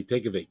to maybe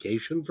take a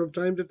vacation from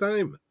time to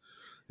time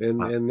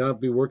and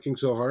not be working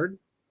so hard.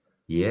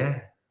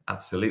 Yeah,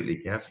 absolutely,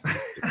 Kev.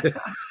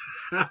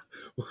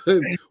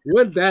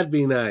 Wouldn't that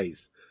be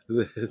nice?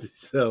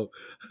 So,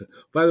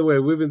 by the way,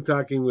 we've been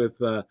talking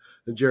with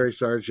Jerry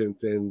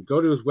Sargent, and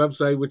go to his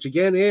website, which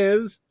again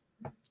is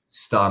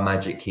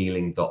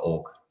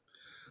StarMagicHealing.org.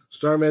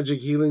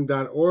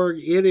 starmagichealing.org.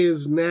 It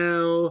is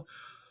now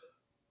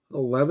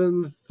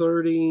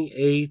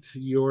 11:38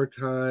 your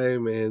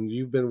time, and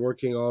you've been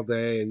working all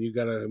day, and you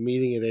got a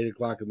meeting at 8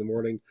 o'clock in the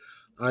morning.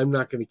 I'm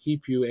not going to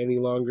keep you any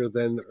longer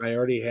than I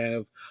already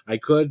have. I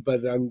could,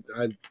 but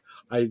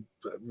I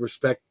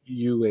respect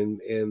you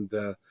and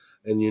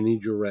you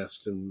need your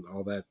rest and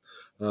all that.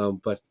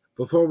 But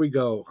before we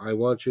go, I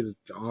want you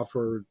to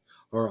offer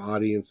our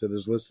audience that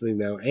is listening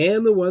now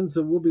and the ones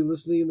that will be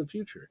listening in the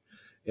future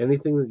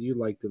anything that you'd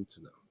like them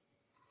to know.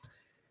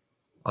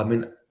 I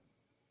mean,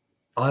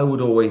 I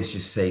would always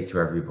just say to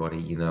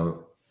everybody,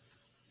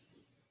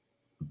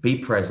 be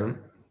present,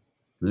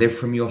 live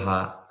from your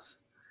heart,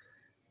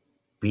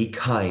 be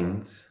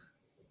kind,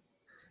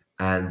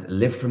 and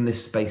live from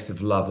this space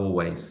of love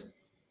always.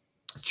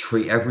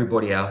 Treat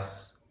everybody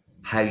else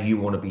how you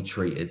want to be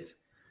treated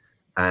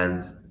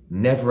and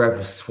never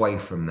ever sway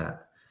from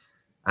that.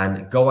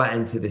 And go out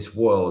into this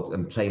world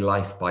and play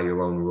life by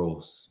your own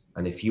rules.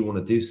 And if you want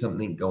to do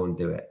something, go and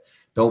do it.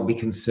 Don't be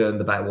concerned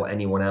about what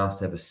anyone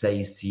else ever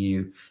says to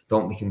you.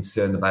 Don't be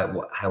concerned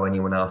about how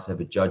anyone else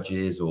ever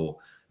judges or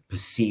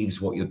perceives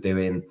what you're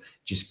doing.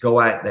 Just go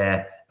out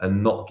there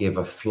and not give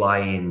a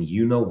flying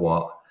you know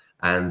what,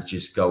 and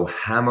just go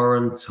hammer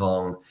and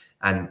tong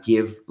and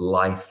give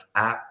life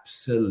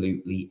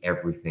absolutely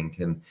everything.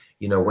 And,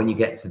 when you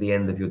get to the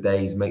end of your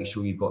days, make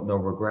sure you've got no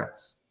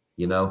regrets.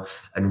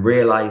 And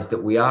realize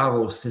that we are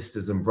all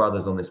sisters and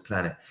brothers on this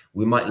planet.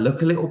 We might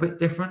look a little bit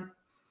different.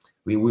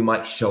 We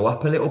might show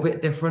up a little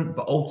bit different,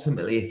 but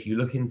ultimately, if you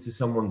look into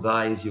someone's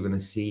eyes, you're going to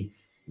see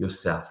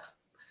yourself.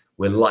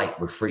 We're light,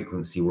 we're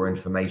frequency, we're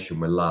information,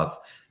 we're love.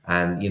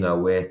 And,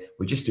 we're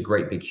just a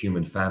great big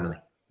human family.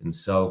 And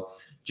so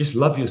just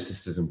love your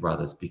sisters and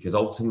brothers, because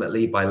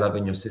ultimately by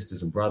loving your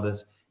sisters and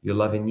brothers, you're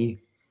loving you.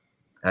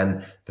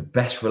 And the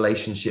best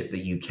relationship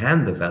that you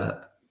can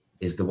develop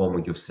is the one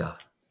with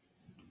yourself.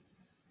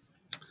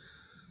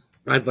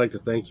 I'd like to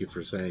thank you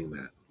for saying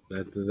that.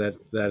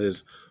 That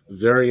is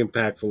very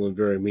impactful and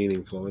very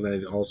meaningful. And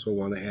I also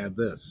want to add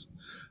this,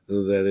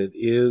 that it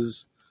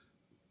is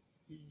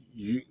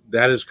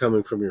that is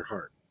coming from your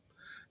heart,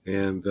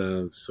 and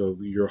so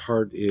your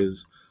heart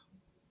is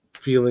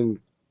feeling.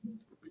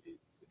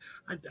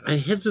 I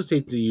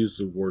hesitate to use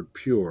the word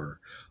pure,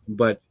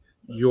 but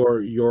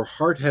your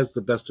heart has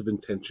the best of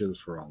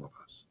intentions for all of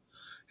us,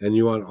 and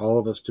you want all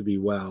of us to be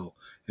well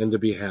and to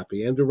be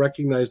happy and to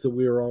recognize that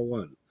we are all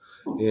one,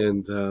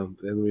 and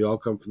we all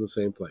come from the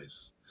same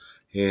place,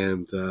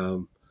 and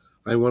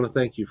I want to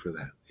thank you for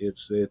that.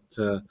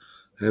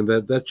 And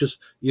that just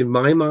in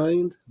my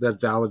mind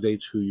that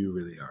validates who you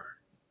really are.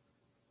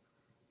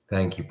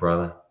 Thank you,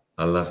 brother.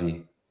 I love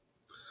you.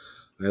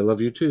 I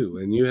love you too,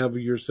 and you have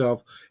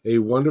yourself a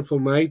wonderful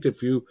night.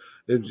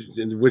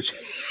 Which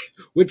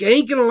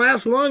ain't gonna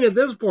last long at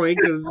this point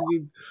because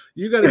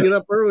you got to get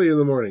up early in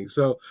the morning.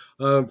 So,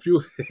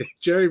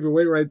 Jerry, if you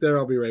wait right there,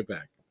 I'll be right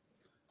back.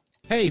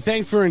 Hey,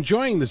 thanks for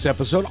enjoying this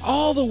episode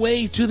all the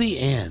way to the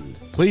end.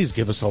 Please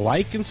give us a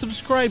like and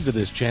subscribe to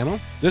this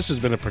channel. This has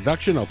been a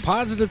production of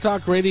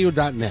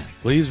PositiveTalkRadio.net.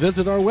 Please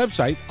visit our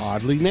website,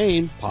 oddly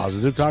named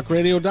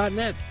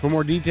PositiveTalkRadio.net, for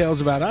more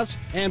details about us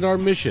and our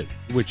mission,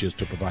 which is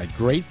to provide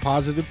great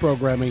positive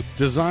programming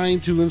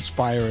designed to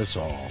inspire us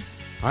all.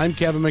 I'm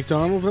Kevin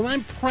McDonald, and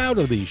I'm proud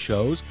of these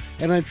shows,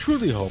 and I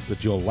truly hope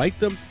that you'll like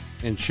them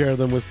and share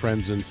them with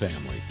friends and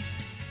family.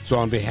 So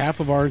on behalf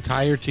of our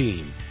entire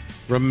team,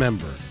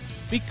 remember,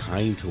 be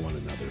kind to one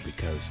another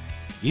because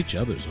each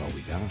other's all we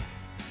got.